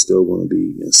feel like they're still going to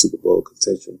be in Super Bowl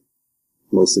contention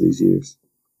most of these years.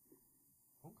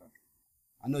 Okay.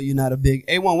 I know you're not a big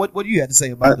A1. What do you have to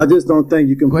say about that? I just don't think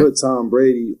you can put Tom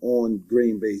Brady on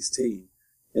Green Bay's team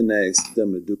and ask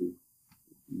them to do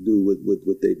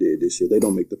what they did this year. They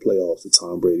don't make the playoffs with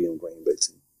Tom Brady on Green Bay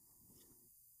team.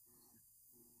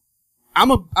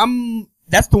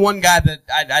 That's the one guy that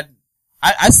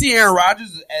I see Aaron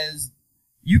Rodgers as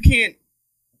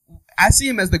I see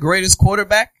him as the greatest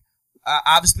quarterback.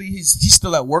 Obviously he's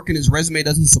still at work and his resume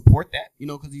doesn't support that,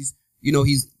 because he's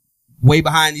way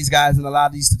behind these guys in a lot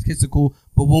of these statistical,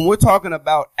 but when we're talking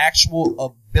about actual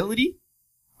ability,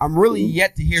 I'm really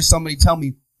yet to hear somebody tell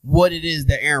me what it is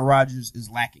that Aaron Rodgers is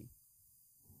lacking.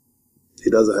 He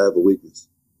doesn't have a weakness.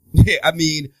 Yeah, I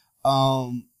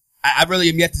really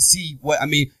am yet to see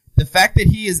the fact that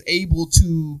he is able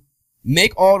to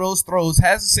make all those throws,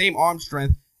 has the same arm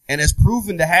strength, and has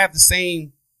proven to have the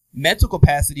same mental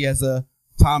capacity as a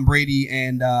Tom Brady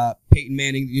and Peyton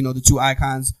Manning, the 2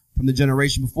 icons from the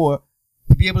generation before,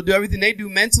 to be able to do everything they do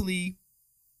mentally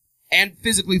and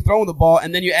physically throwing the ball,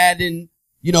 and then you add in,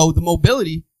 the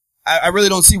mobility. I really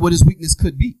don't see what his weakness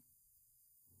could be.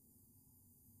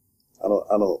 I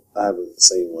haven't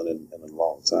seen one in a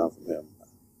long time from him.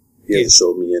 He hasn't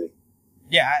showed me any.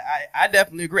 Yeah, I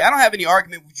definitely agree. I don't have any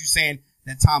argument with you saying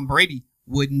that Tom Brady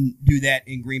wouldn't do that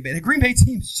in Green Bay. The Green Bay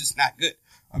team is just not good.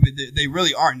 They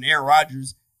really aren't. Aaron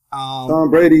Rodgers. Tom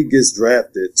Brady gets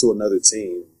drafted to another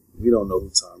team. We don't know who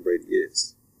Tom Brady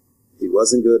is. He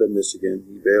wasn't good at Michigan.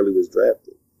 He barely was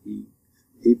drafted.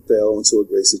 He fell into a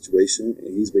great situation,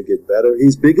 and he's been getting better.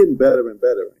 He's been getting better and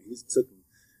better. He's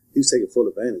taking full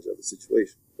advantage of the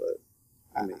situation. But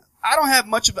I don't have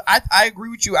much of it. I agree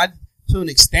with you. To an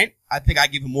extent, I think I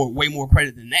give him way more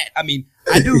credit than that. I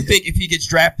do think if he gets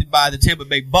drafted by the Tampa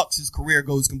Bay Bucks, his career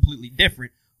goes completely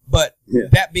different. But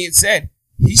that being said,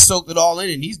 he soaked it all in,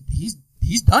 and he's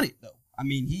done it though.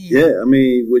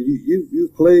 when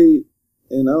you've played,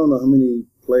 and I don't know how many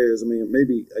players.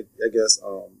 Maybe I guess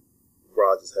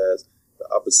Rodgers has the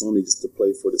opportunity just to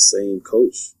play for the same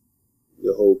coach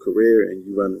your whole career, and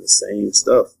you running the same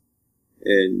stuff.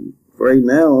 And right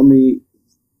now, you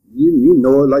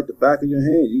know it like the back of your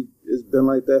hand. It's been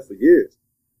like that for years.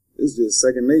 It's just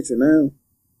second nature now.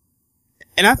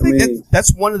 And I think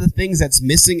that's one of the things that's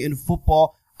missing in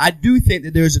football. I do think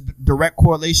that there's a direct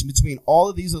correlation between all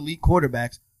of these elite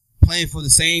quarterbacks playing for the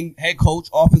same head coach,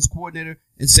 offense coordinator,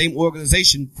 and same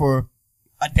organization for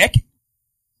a decade.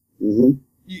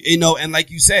 Mm-hmm. And like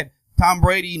you said, Tom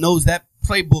Brady knows that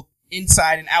playbook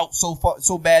inside and out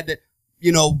so bad that,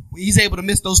 he's able to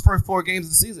miss those first 4 games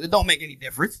of the season. It don't make any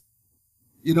difference.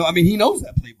 He knows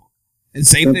that playbook. And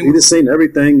same thing. He just seen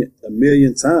everything a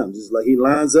million times. It's like he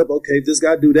lines up, okay, if this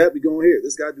guy do that, we're going here.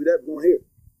 This guy do that, we're going here.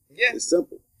 Yeah. It's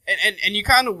simple. And you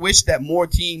kind of wish that more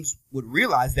teams would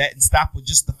realize that and stop with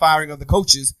just the firing of the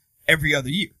coaches every other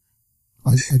year.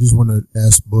 I just want to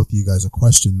ask both of you guys a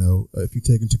question, though. If you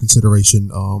take into consideration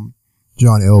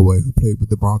John Elway, who played with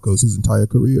the Broncos his entire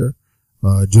career,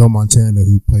 Joe Montana,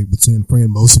 who played with San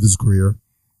Fran most of his career,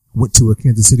 went to a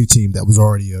Kansas City team that was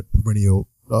already a perennial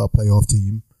playoff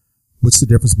team. What's the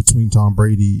difference between Tom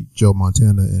Brady, Joe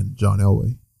Montana, and John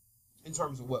Elway? In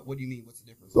terms of what? What do you mean? What's the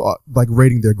difference? So, like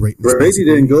rating their greatness. Brady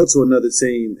didn't go to another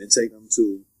team and take them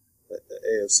to the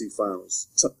AFC Finals.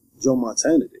 Joe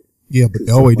Montana did. Yeah, but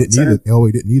Elway didn't either.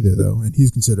 Elway didn't either, though, and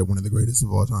he's considered one of the greatest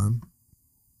of all time.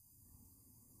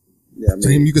 Yeah, I mean,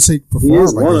 same you could say for he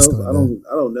is Favre, one I guess, of. I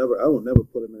don't never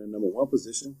put him in a number one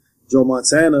position. Joe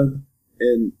Montana,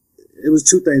 and it was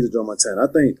two things with Joe Montana. I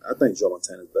think Joe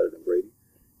Montana is better than Brady.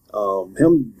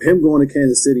 Him going to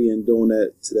Kansas City and doing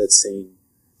that to that team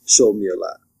showed me a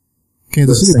lot.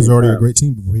 Kansas City was already a great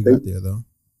team before he got there, though.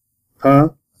 Huh?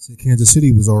 I said Kansas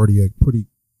City was already a pretty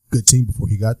good team before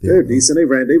he got there. They're decent. They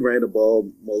ran the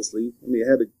ball mostly. I mean, it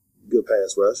had a good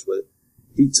pass rush, but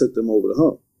he took them over the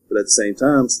hump. But at the same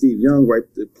time, Steve Young,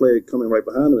 the player coming right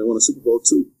behind him, and won a Super Bowl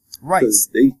too. Right. Because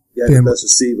they had the best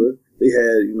receiver. They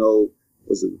had,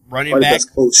 was it running back,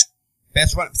 best coach.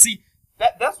 Best run. See,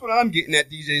 that's what I'm getting at,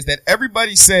 DJ, is that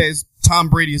everybody says Tom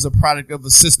Brady is a product of a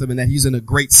system and that he's in a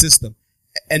great system.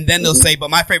 And then they'll say, but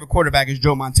my favorite quarterback is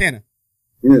Joe Montana.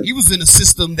 Yeah. He was in a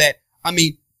system that, I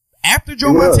mean, after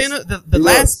Joe Montana,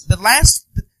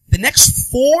 the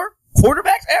next four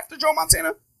quarterbacks after Joe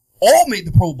Montana all made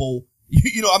the Pro Bowl.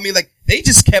 They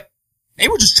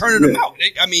were just turning them out.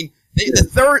 The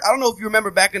third, I don't know if you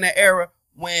remember back in that era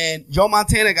when Joe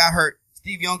Montana got hurt,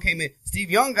 Steve Young came in. Steve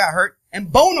Young got hurt and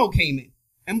Bono came in.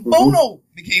 And Bono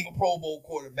became a Pro Bowl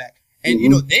quarterback. And,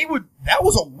 that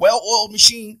was a well-oiled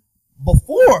machine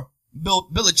before Bill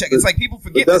Belichick. It's like people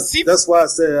forget. That's why I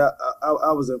said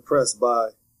I was impressed by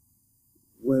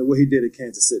what he did at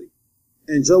Kansas City.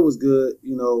 And Joe was good,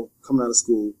 coming out of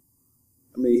school.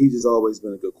 I mean, he's just always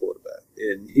been a good quarterback.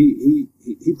 And he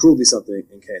proved me something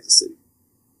in Kansas City.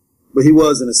 But he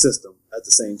was in a system at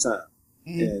the same time.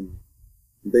 Mm-hmm. And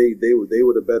they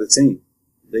were the better team.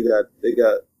 They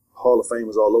got Hall of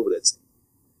Famers all over that team.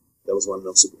 That was one of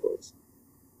them Super Bowls.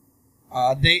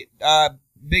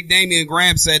 Big Damian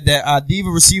Graham said that diva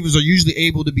receivers are usually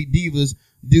able to be divas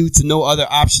due to no other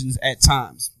options at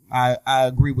times. I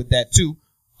agree with that too.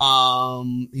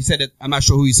 He said that, I'm not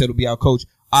sure who he said will be our coach.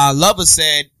 Lover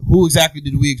said, who exactly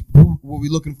were we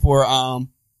looking for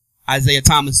Isaiah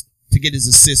Thomas to get his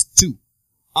assist to?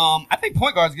 I think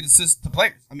point guards get assists to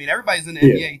players. I mean, everybody's in the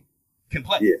NBA can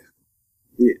play.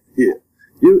 Yeah.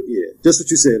 Just what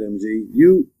you said,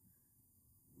 MG.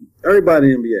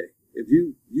 Everybody in the NBA, if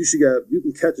you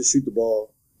can catch and shoot the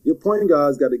ball, your point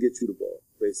guard's got to get you the ball,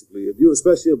 basically. If you,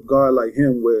 especially a guard like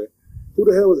him, where who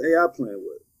the hell was AI playing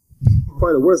with?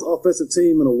 Probably the worst offensive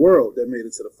team in the world that made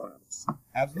it to the finals.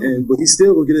 Absolutely. But he's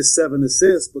still gonna get his 7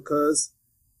 assists because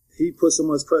he put so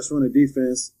much pressure on the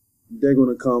defense. They're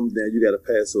gonna come. Then you got to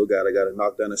pass to a guy that got to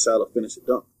knock down a shot or finish a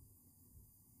dunk.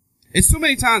 It's too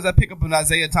many times I pick up an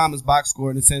Isaiah Thomas box score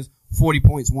and it says 40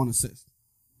 points, 1 assist.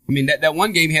 I mean, that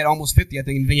one game he had almost 50, I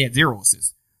think, and then he had 0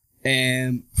 assists.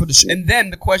 And and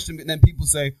then the question, then people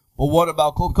say, well, what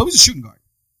about Kobe? Kobe's a shooting guard.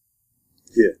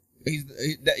 Yeah.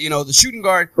 The shooting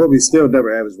guard. Kobe still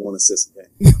never averaged 1 assist a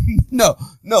game. No,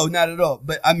 not at all.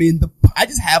 But I mean, I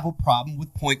just have a problem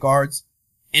with point guards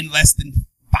in less than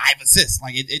 5 assists.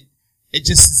 Like it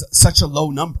just is such a low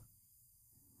number.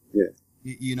 Yeah.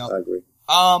 I agree.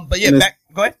 But yeah,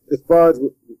 go ahead. As far as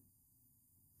go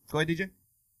ahead, DJ.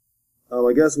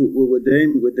 I guess what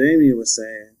Damian was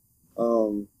saying,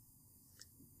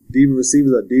 diva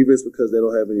receivers are divas because they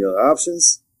don't have any other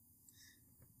options.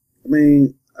 I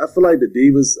mean, I feel like the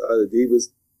divas are the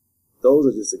divas. Those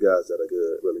are just the guys that are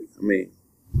good, really. I mean,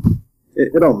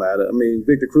 it don't matter. I mean,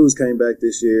 Victor Cruz came back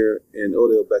this year, and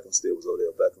Odell Beckham still was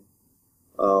Odell Beckham.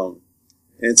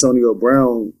 Antonio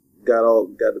Brown got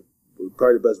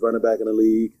probably the best running back in the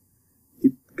league.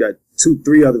 He got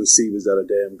 2-3 other receivers that are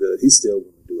damn good. He's still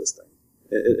going to do his thing.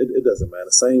 It doesn't matter.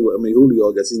 Same with,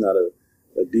 Julio, I guess he's not a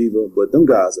diva, but them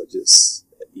guys are just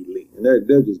elite, and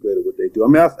they're just great at what they do. I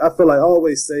mean, I feel like I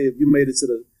always say, if you made it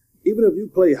to even if you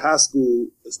play high school,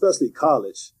 especially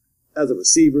college, as a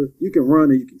receiver, you can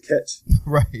run and you can catch.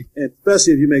 Right. And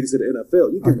especially if you make it to the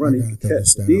NFL, you can run and you can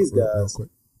catch. These guys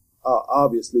are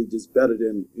obviously just better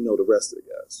than, the rest of the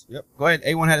guys. Yep. Go ahead.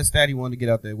 A1 had a stat he wanted to get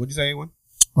out there. What'd you say, A1?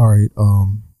 All right.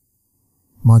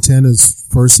 Montana's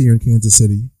first year in Kansas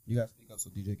City. You got to speak up so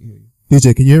DJ can hear you.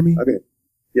 DJ, can you hear me? Okay.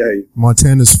 Yeah.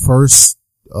 Montana's first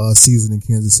season in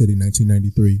Kansas City,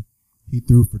 1993. He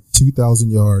threw for 2,000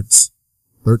 yards,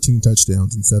 13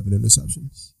 touchdowns, and 7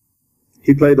 interceptions.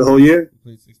 He played the whole year? He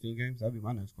played 16 games? That'd be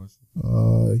my next question.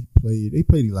 He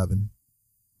played 11.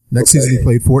 Next season he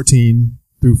played 14,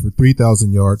 threw for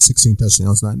 3,000 yards, 16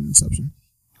 touchdowns, 9 interceptions.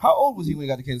 How old was he when he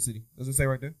got to Kansas City? Does it say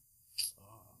right there?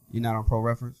 You're not on Pro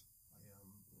Reference?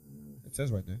 It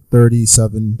says right there.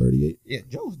 37, 38. Yeah,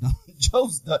 Joe's done.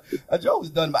 Joe's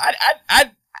done. But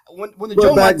when the But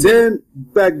Joe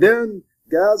back then,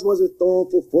 guys wasn't throwing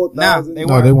for 4,000. Nah,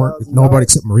 No, they weren't. Nobody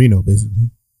except Marino, basically.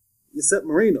 Except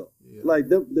Marino. Yeah. Like,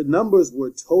 the numbers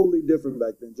were totally different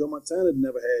back then. Joe Montana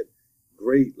never had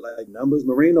great, like, numbers.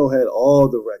 Marino had all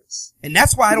the records. And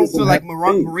that's why I don't feel like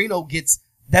Marino gets,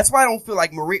 that's why I don't feel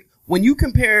like Marino, when you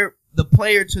compare the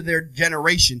player to their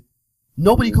generation,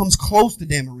 nobody comes close to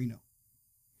Dan Marino.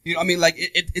 You know what I mean? Like,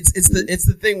 it's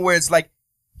the thing where it's like,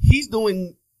 he's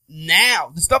doing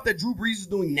now, the stuff that Drew Brees is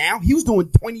doing now, he was doing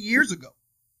 20 years ago.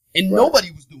 And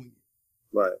nobody was doing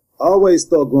it. Right. I always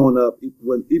thought growing up,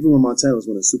 even when Montana was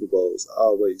winning Super Bowls, I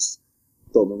always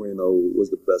thought Marino was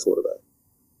the best quarterback.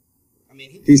 I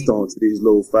mean, he's throwing to these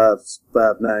little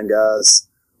 5'9" guys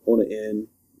on the end,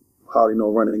 hardly no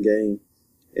running game,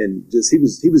 and just he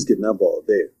was getting that ball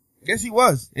there. Yes, he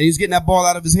was, and he was getting that ball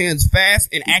out of his hands fast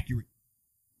and accurate.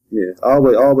 Yeah, I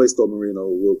always thought Marino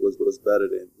was better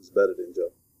than Joe.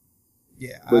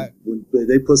 Yeah, but when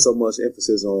they put so much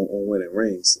emphasis on winning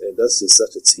rings, and that's just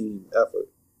such a team effort.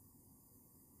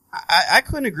 I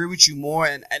couldn't agree with you more,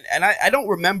 and I don't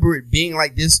remember it being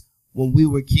like this when we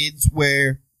were kids,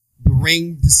 where the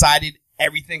ring decided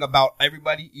everything about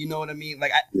everybody. You know what I mean?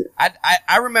 Like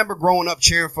I remember growing up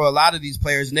cheering for a lot of these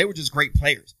players, and they were just great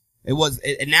players.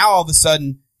 And now all of a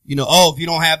sudden, you know, if you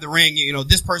don't have the ring, you know,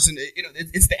 this person, you know,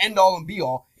 it's the end all and be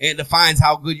all, and it defines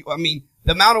how good you. I mean,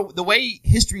 the way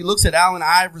history looks at Allen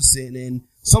Iverson and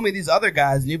so many of these other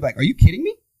guys, and you're like, are you kidding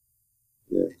me?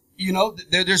 Yeah. You know,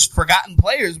 they're just forgotten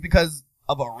players because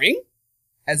of a ring,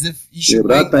 as if you should.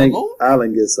 Yeah, but I think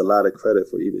Allen gets a lot of credit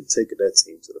for even taking that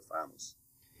team to the finals.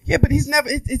 Yeah, but he's never,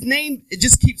 his name, it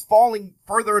just keeps falling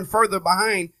further and further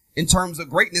behind in terms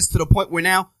of greatness, to the point where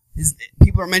now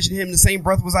people are mentioning him in the same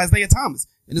breath with Isaiah Thomas.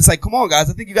 And it's like, come on, guys,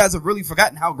 I think you guys have really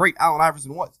forgotten how great Allen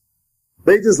Iverson was.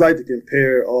 They just like to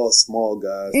compare all small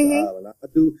guys to Allen. I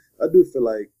do feel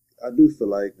like, I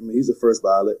mean, he's a first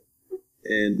ballot.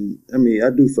 And I mean,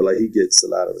 I do feel like he gets a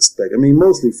lot of respect. I mean,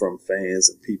 mostly from fans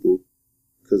and people,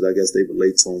 because I guess they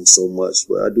relate to him so much.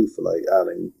 But I do feel like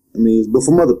Allen, I mean, but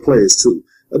from other players too,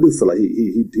 I do feel like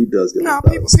he does get a lot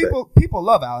of respect. People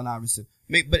love Allen Iverson.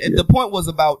 But the point was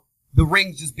about the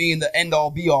ring just being the end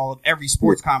all be all of every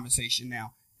sports conversation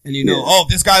now. And you know, if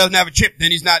this guy doesn't have a chip,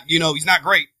 then he's not, you know, he's not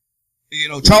great. You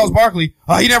know, Charles Barkley,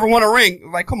 he never won a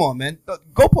ring. Like, come on, man.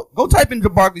 Go type into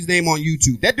Barkley's name on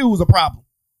YouTube. That dude was a problem.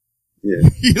 Yeah.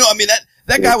 You know, I mean,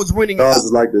 that guy was winning. Charles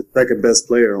was like the second best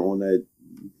player on that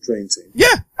dream team.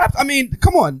 Yeah. I mean,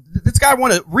 come on. This guy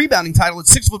won a rebounding title at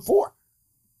 6'4".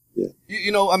 Yeah.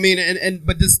 You know, I mean,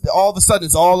 but this, all of a sudden,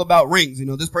 it's all about rings. You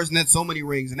know, this person had so many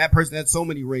rings and that person had so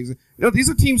many rings. You know,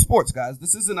 these are team sports, guys.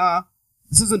 This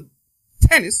isn't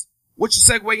tennis, which you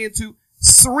segue into.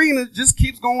 Serena just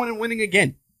keeps going and winning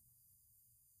again.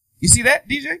 You see that,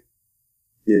 DJ?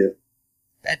 Yeah.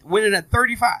 That winning at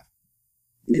 35.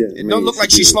 Yeah, it don't look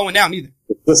like she's slowing down either.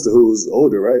 The sister who's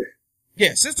older, right?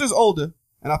 Yeah, sister's older,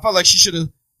 and I felt like she should have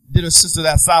did her sister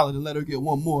that solid and let her get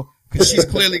one more, because she's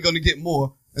clearly going to get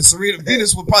more. And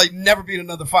Venus will probably never be in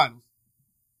another finals.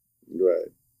 Right.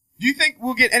 Do you think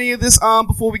we'll get any of this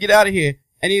before we get out of here?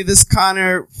 Any of this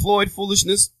Conor Floyd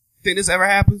foolishness? Think this ever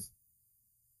happens?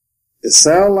 It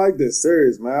sounds like they're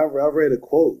serious, man. I read a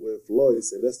quote where Floyd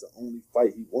said that's the only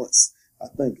fight he wants. I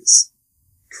think it's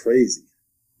crazy.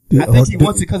 I think he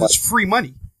wants it because it's free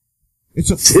money. It's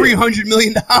a $300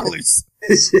 million.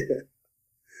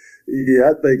 Yeah,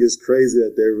 I think it's crazy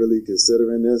that they're really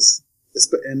considering this.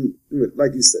 And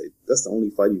like you say, that's the only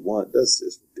fight he wants. That's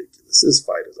just ridiculous. There's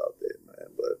fighters out there, man.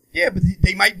 But yeah, but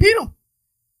they might beat him.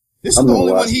 This is the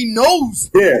only one he knows.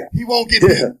 Yeah, he won't get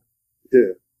beat.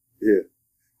 Yeah.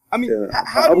 I mean,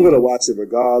 I'm gonna watch it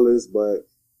regardless, but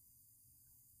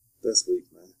that's weak,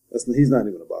 man. He's not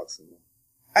even a boxer.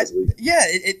 Yeah,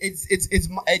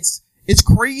 it's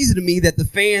crazy to me that the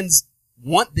fans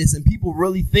want this and people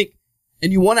really think,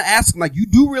 and you want to ask them, like, you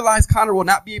do realize Conor will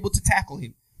not be able to tackle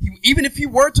him. Even if he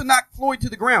were to knock Floyd to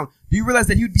the ground, do you realize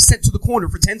that he would be sent to the corner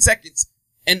for 10 seconds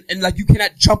and like you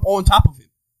cannot jump on top of him?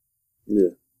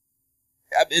 Yeah.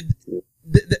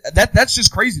 That's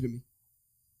just crazy to me.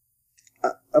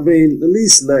 I mean, at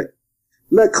least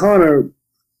let Conor,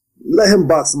 let him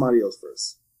box somebody else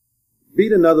first.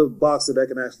 Beat another boxer that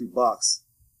can actually box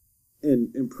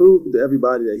and prove to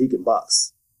everybody that he can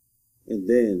box, and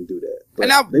then do that. But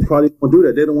now, they probably won't do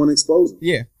that. They don't want to expose him.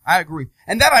 Yeah, I agree.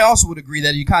 And that I also would agree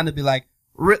that you kind of be like,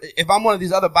 if I'm one of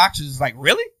these other boxers, it's like,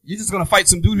 really? You're just going to fight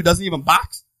some dude who doesn't even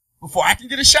box before I can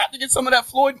get a shot to get some of that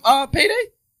Floyd payday?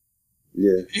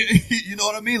 Yeah. You know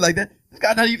what I mean? Like that. This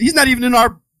guy, he's not even in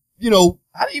our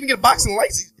how do you even get a boxing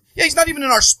license? Yeah, he's not even in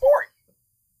our sport.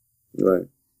 Right.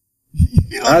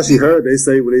 I actually heard they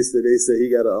say he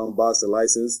got a boxing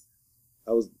license.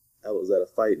 I was at a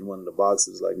fight and one of the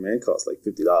boxers like, man, it costs like $50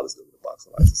 to get a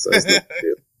boxing license. So it's not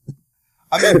real.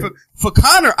 I mean, for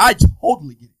Conor, I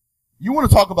totally get it. You want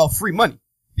to talk about free money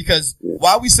because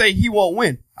while we say he won't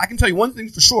win, I can tell you one thing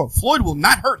for sure: Floyd will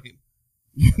not hurt him.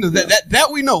 That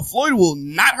we know. Floyd will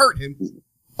not hurt him,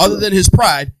 other than his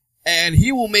pride, and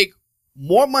he will make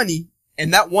more money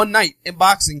in that one night in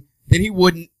boxing than he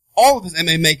would in all of his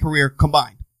MMA career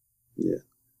combined. Yeah.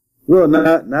 Well,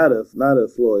 not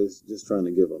if Floyd's just trying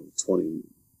to give him 20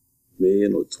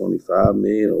 million or 25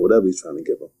 million or whatever he's trying to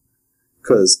give him.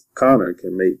 Because Conor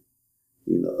can make,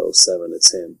 7 to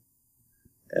 10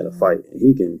 at a fight, and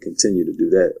he can continue to do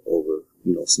that over,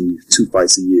 some 2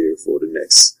 fights a year for the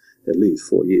next at least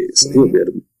 4 years. So he'll be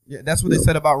able to. Yeah, that's what they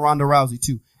said about Ronda Rousey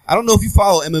too. I don't know if you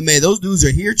follow MMA. Those dudes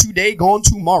are here today, gone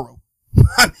tomorrow.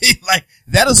 I mean, like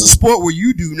that is a sport where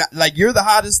you do not like you're the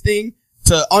hottest thing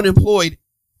to unemployed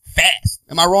fast.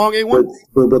 Am I wrong, A1?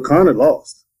 But Conor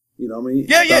lost. You know what I mean?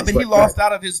 Yeah, but he lost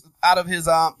out of his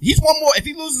he's one more if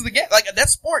he loses again. Like that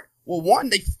sport, well, one,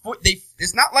 they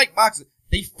it's not like boxing.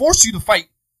 They force you to fight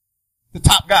the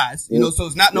top guys, so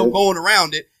it's not no going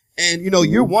around it. And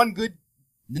you're one good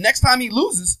the next time he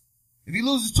loses, if he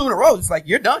loses 2 in a row, it's like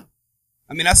you're done.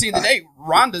 I mean, I seen today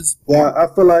Ronda's I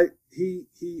feel like he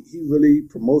really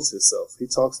promotes himself. He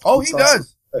talks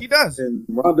He does. And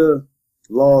Ronda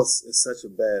lost in such a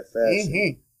bad fashion.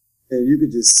 Mm-hmm. And you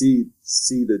could just see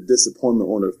the disappointment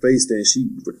on her face. Then she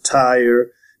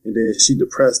retire, and then she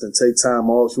depressed and take time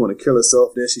off. She want to kill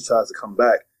herself. Then she tries to come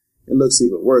back. It looks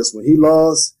even worse. When he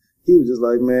lost, he was just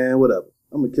like, man, whatever.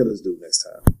 I'm gonna kill this dude next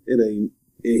time. It ain't.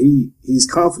 And he's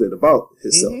confident about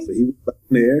himself. Mm-hmm. He went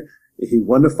in there and he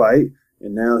won the fight.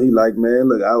 And now he like, man,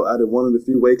 look, I did one of the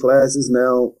few weight classes.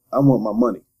 Now I want my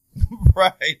money.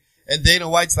 Right. And Dana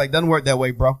White's like, doesn't work that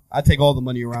way, bro. I take all the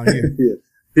money around here.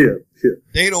 Yeah.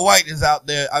 Dana White is out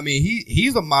there. I mean,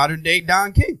 he's a modern day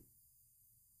Don King.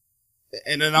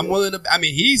 And then I'm willing to, I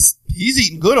mean, he's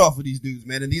eating good off of these dudes,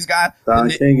 man. And these guys. Don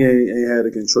King ain't had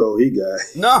the control he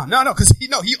got. No, cause he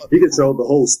controlled the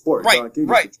whole sport. Right, Don King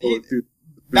right.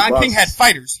 Don King had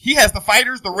fighters. He has the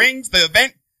fighters, the rings, the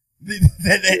event,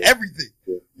 everything.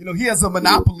 Yeah. He has a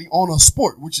monopoly on a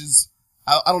sport, which is,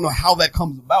 I don't know how that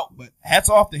comes about, but hats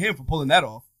off to him for pulling that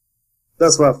off.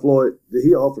 That's why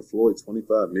he offered Floyd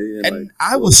 $25 million. And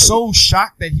I was so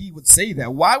shocked that he would say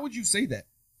that. Why would you say that?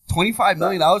 $25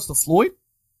 million to Floyd?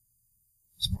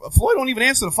 Floyd don't even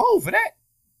answer the phone for that.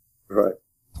 Right.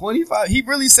 25. He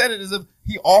really said it as if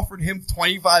he offered him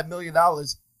 $25 million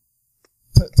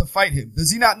to fight him.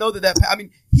 Does he not know that I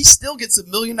mean, he still gets $1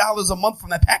 million a month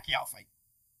from that Pacquiao fight.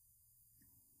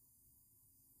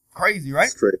 Crazy, right?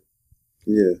 That's crazy.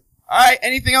 Yeah. All right.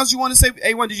 Anything else you want to say?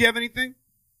 A1, did you have anything?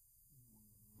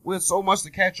 We have so much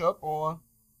to catch up on.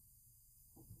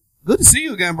 Good to see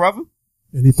you again, brother.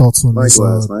 Any thoughts on this?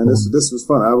 Likewise, man. This was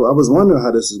fun. I was wondering how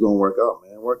this was going to work out,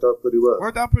 man. It worked out pretty well.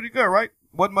 Worked out pretty good, right?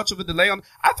 Wasn't much of a delay on.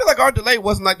 I feel like our delay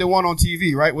wasn't like the one on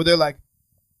TV, right? Where they're like,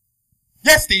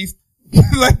 yes, Steve.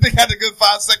 Like they had a good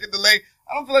 5-second delay.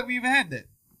 I don't feel like we even had that.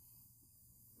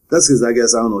 That's because I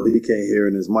guess, I don't know, he can't hear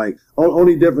in his mic.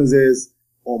 Only difference is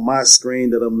on my screen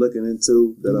that I'm looking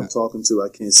into, that I'm talking to, I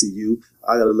can't see you.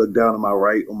 I got to look down on my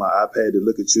right on my iPad to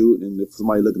look at you. And if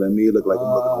somebody looking at me, it look like I'm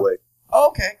looking away.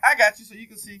 Okay, I got you. So you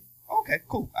can see. Okay,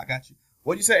 cool. I got you.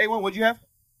 What'd you say, A1? What'd you have?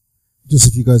 Just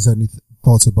if you guys had any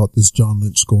thoughts about this John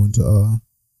Lynch going to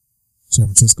San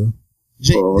Francisco.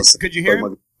 Could you hear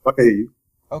him? I can hear you.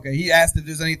 Okay, he asked if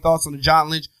there's any thoughts on the John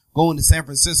Lynch going to San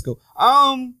Francisco.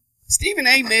 Stephen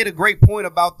A. made a great point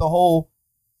about the whole,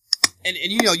 and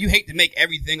you hate to make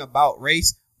everything about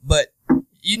race, but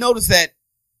you notice that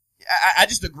I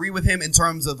just agree with him in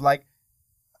terms of like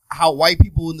how white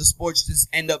people in the sports just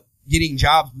end up getting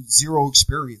jobs with zero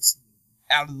experience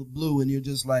out of the blue, and you're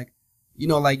just like,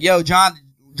 yo, John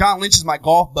Lynch is my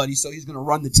golf buddy, so he's gonna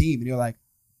run the team, and you're like,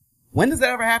 when does that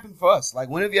ever happen for us? Like,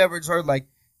 when have you ever heard like,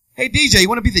 hey DJ, you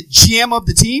want to be the GM of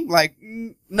the team? Like,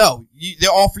 no, they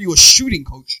offer you a shooting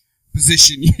coach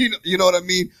position, you know what I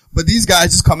mean? But these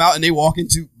guys just come out and they walk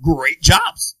into great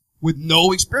jobs with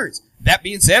no experience. That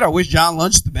being said, I wish John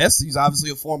Lynch the best. He's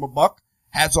obviously a former Buck.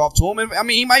 Hats off to him. And, I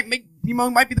mean, he might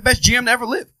be the best GM to ever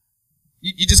live.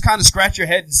 You just kind of scratch your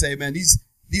head and say, man,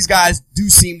 these guys do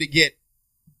seem to get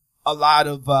a lot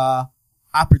of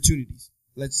opportunities.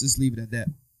 Let's just leave it at that.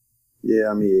 Yeah,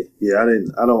 I mean,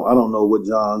 I don't know what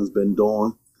John's been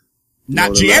doing.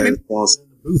 Not GMing.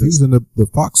 He was in the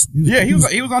Fox. He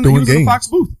was in the Fox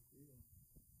booth.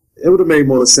 It would have made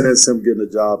more sense him getting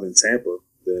a job in Tampa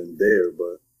than there.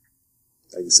 But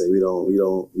like you say, we don't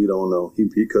know.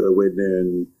 He could have went there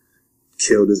and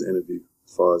killed his interview.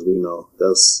 As far as we know,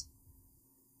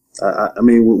 I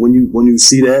mean, when you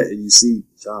see that and you see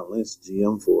John Lynch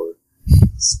GM for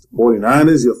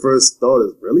 49ers, your first thought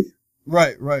is really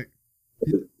right.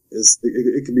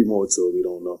 It could be more to it. We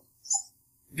don't know.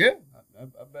 Yeah, I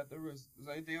bet there is. Is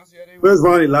there anything else you had? Where's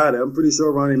Ronnie Lott at? I'm pretty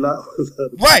sure Ronnie Lott was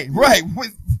Right.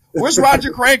 Where's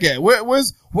Roger Craig at?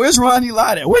 Where's Ronnie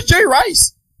Lott at? Where's Jerry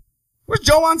Rice? Where's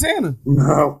Joe Montana?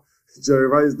 No, Jerry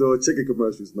Rice doing chicken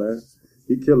commercials, man.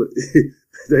 He kill it.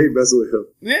 They ain't messing with him.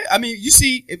 Yeah, I mean,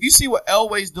 if you see what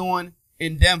Elway's doing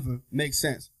in Denver, makes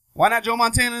sense. Why not Joe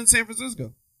Montana in San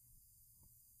Francisco?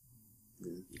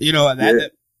 You know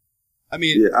that. I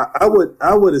mean, yeah, I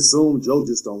would assume Joe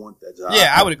just don't want that job.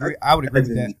 Yeah, I would agree. I would agree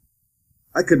with that.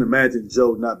 I couldn't imagine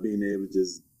Joe not being able to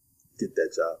just get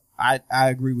that job. I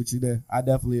agree with you there. I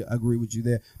definitely agree with you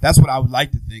there. That's what I would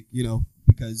like to think,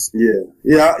 because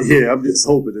yeah. I'm just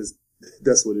hoping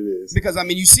that's what it is. Because I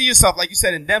mean, you see yourself like you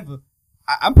said in Denver.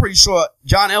 I'm pretty sure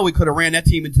John Elway could have ran that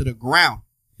team into the ground.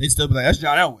 They'd still be like, that's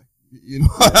John Elway. You know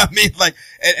what I mean? Like,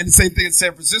 and the same thing in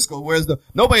San Francisco. Whereas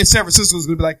nobody in San Francisco is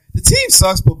going to be like, the team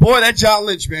sucks, but boy, that John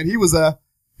Lynch, man, he was a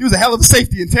hell of a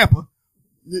safety in Tampa.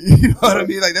 You know what I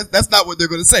mean? Like, that's not what they're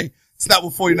going to say. It's not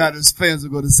what 49ers fans are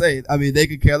going to say. I mean, they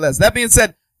could care less. That being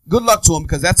said, good luck to him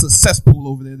because that's a cesspool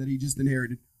over there that he just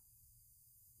inherited.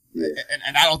 Yeah.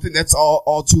 And I don't think that's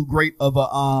all too great of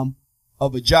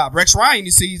a job. Rex Ryan,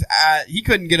 you see, he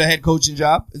couldn't get a head coaching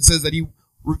job. It says that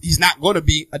he's not going to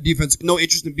be no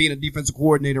interest in being a defensive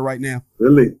coordinator right now.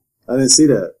 Really? I didn't see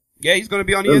that. Yeah, he's going to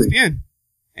be on ESPN.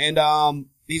 And,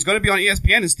 he's going to be on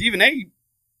ESPN and Stephen A.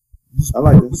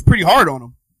 was pretty hard on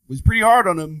him. Was pretty hard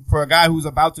on him for a guy who's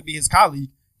about to be his colleague.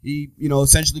 He,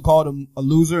 essentially called him a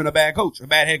loser and a bad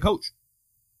head coach.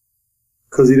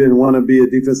 Cause he didn't want to be a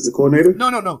defensive coordinator?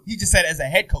 No. He just said as a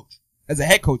head coach. As a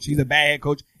head coach, he's a bad head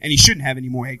coach and he shouldn't have any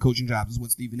more head coaching jobs is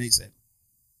what Stephen A. said.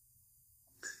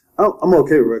 I'm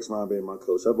okay with Rex Ryan being my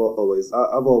coach. I've always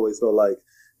felt like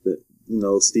that,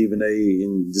 Stephen A.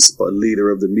 and just a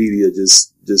leader of the media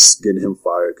just getting him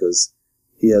fired because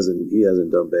he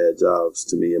hasn't done bad jobs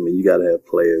to me. I mean, you got to have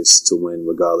players to win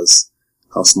regardless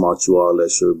how smart you are,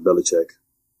 unless you're Belichick.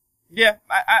 Yeah,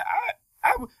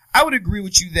 I would agree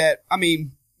with you that, I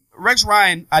mean, Rex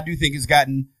Ryan, I do think has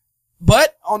gotten,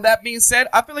 but on that being said,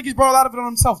 I feel like he's brought a lot of it on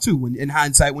himself too, in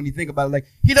hindsight, when you think about it. Like,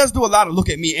 he does do a lot of look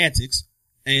at me antics,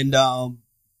 and,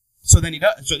 so then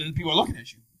people are looking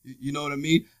at you. You know what I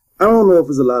mean? I don't know if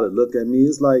it's a lot of look at me.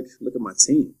 It's like, look at my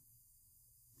team.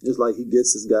 It's like he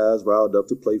gets his guys riled up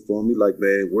to play for me. Like,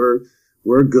 man,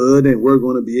 we're good and we're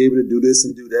going to be able to do this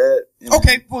and do that. And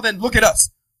okay, well then look at us.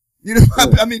 Yeah.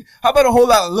 I mean, how about a whole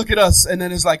lot of look at us, and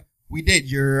then it's like, we did.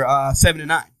 You're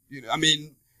 7-9. I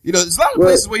mean, there's a lot of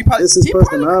places where you probably. It's his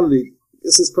personality.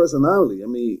 It's his personality. I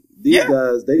mean, these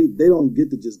guys, they don't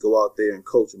get to just go out there and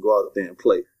coach and go out there and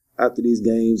play. After these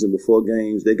games and before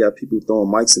games, they got people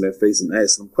throwing mics in their face and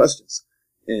asking them questions,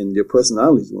 and your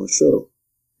personality is going to show.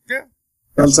 Yeah.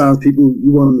 Sometimes people,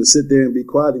 you want them to sit there and be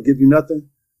quiet and give you nothing.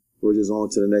 We're just on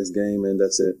to the next game, and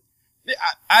that's it.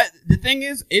 The thing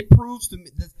is, it proves to me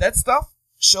that stuff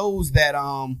shows that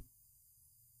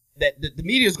that the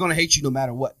media is going to hate you no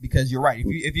matter what, because you're right.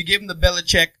 If you give them the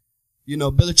Belichick,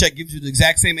 Belichick gives you the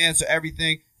exact same answer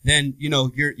everything, then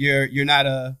you're not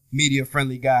a media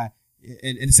friendly guy.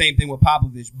 And the same thing with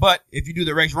Popovich. But if you do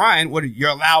the Rex Ryan, you're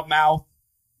a loudmouth,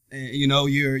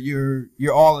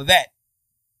 you're all of that.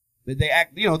 They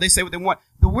act, they say what they want.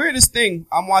 The weirdest thing,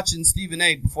 I'm watching Stephen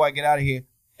A. before I get out of here,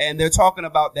 and they're talking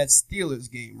about that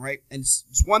Steelers game, right? And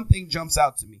just one thing jumps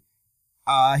out to me.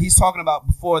 He's talking about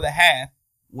before the half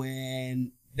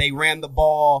when they ran the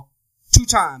ball 2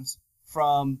 times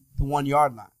from the 1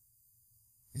 yard line.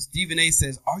 And Stephen A.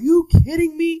 says, "Are you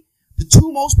kidding me? The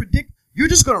 2 most predictable. You're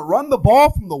just going to run the ball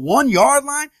from the 1 yard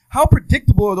line? How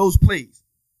predictable are those plays?"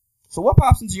 So what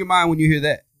pops into your mind when you hear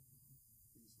that?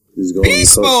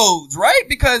 Beast modes, right?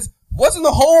 Because wasn't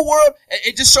the whole world,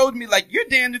 it just showed me like, you're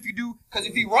damned if you do, because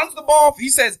if he runs the ball, if he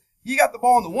says he got the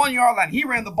ball on the 1 yard line, he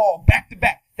ran the ball back to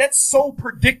back. That's so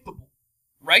predictable,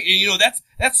 right? And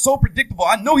that's so predictable.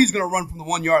 I know he's going to run from the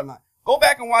 1 yard line. Go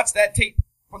back and watch that tape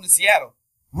from the Seattle.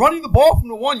 Running the ball from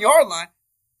the 1 yard line,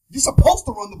 you're supposed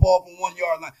to run the ball from 1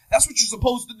 yard line. That's what you're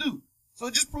supposed to do. So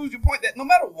it just proves your point that no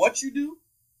matter what you do,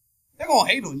 they're going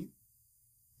to hate on you.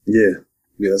 Yeah.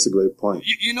 Yeah, that's a great point.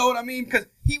 You know what I mean? Because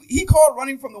he called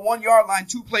running from the 1 yard line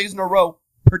 2 plays in a row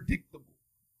predictable.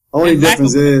 Only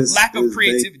difference is lack of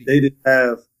creativity. They didn't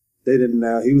have.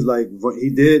 He was like, he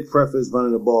did preface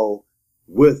running the ball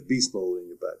with beast mode, and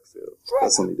your backfield. Right.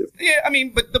 That's only different. Yeah, I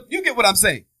mean, but you get what I'm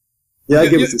saying. Yeah, I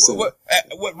get what you're saying.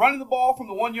 What running the ball from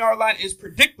the 1 yard line is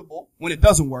predictable when it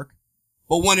doesn't work,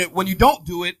 but when you don't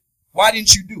do it, why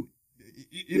didn't you do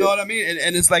it? You know what I mean?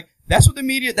 And it's like that's what the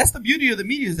media. That's the beauty of the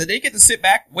media is that they get to sit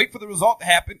back, wait for the result to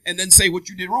happen, and then say what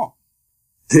you did wrong.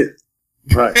 Yeah,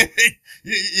 right.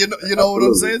 you know what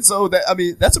I'm saying? So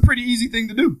that's a pretty easy thing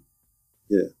to do.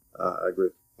 Yeah, I agree.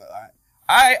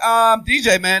 All right,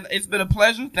 DJ, man, it's been a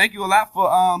pleasure. Thank you a lot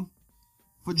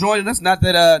for joining us. Not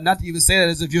to even say that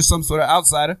as if you're some sort of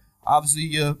outsider. Obviously,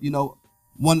 you're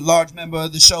one large member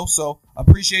of the show. So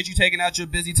appreciate you taking out your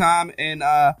busy time in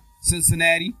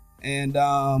Cincinnati, and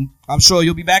I'm sure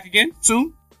you'll be back again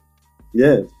soon.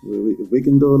 Yeah, if we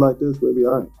can do it like this, we'll be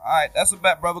all right. All right, that's a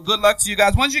bet, brother. Good luck to you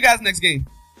guys. When's your guys' next game?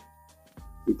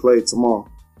 We play tomorrow.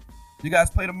 You guys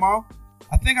play tomorrow?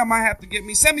 I think I might have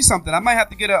to send me something. I might have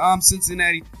to get a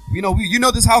Cincinnati.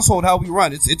 This household how we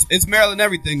run. It's Maryland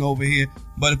everything over here.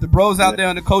 But if the bros out there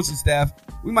on the coaching staff,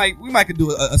 we might could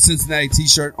do a Cincinnati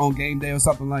t-shirt on game day or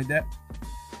something like that.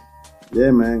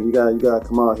 Yeah, man, you gotta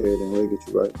come out here, then we'll get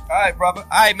you right. All right, brother. All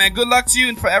right, man. Good luck to you,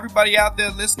 and for everybody out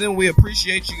there listening, we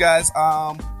appreciate you guys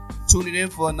tuning in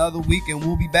for another week, and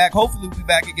we'll be back. Hopefully, we'll be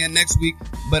back again next week.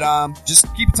 But just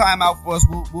keep a time out for us.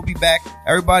 We'll be back.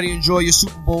 Everybody enjoy your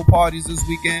Super Bowl parties this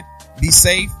weekend. Be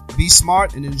safe, be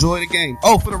smart, and enjoy the game.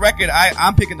 Oh, for the record,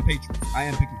 I'm picking the Patriots. I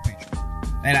am picking the Patriots,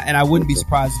 and I wouldn't be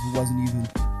surprised if it wasn't even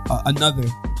another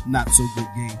not so good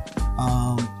game.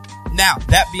 Now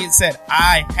that being said,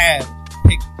 I have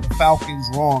picked the Falcons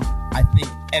wrong. I think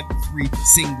every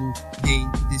single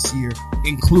game this year,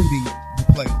 including the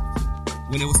playoffs.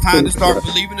 When it was time to start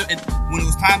believing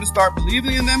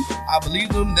in them, I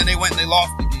believed them. Then they went and they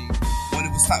lost the game. When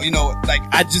it was time,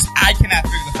 I cannot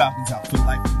figure the Falcons out for the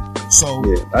life of me. So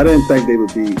yeah, I didn't think they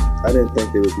would beat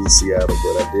Seattle,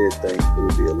 but I did think it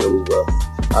would be a little rough.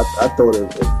 I thought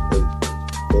if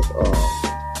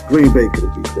Green Bay could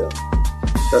have beat them,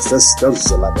 that was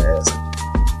just a lot to ask.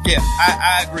 Yeah,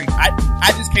 I agree.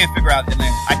 I just can't figure out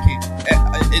Atlanta. I can't.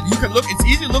 You can look. It's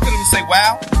easy to look at them and say,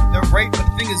 "Wow, they're great." But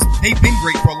the thing is, they've been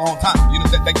great for a long time.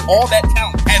 All that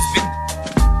talent has been,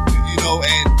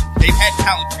 and they've had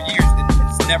talent for years, and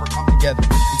it's never come together.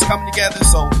 It's coming together,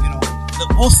 so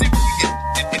we'll see what we get.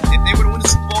 If they were to win the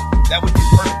Super Bowl, that would be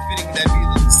perfect fitting. That'd be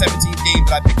the 17th game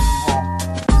that I picked them wrong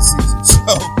this season.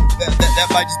 So that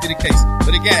might just be the case.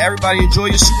 But again, everybody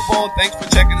enjoy your Super Bowl. Thanks for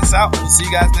checking us out. We'll see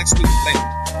you guys next week. Later.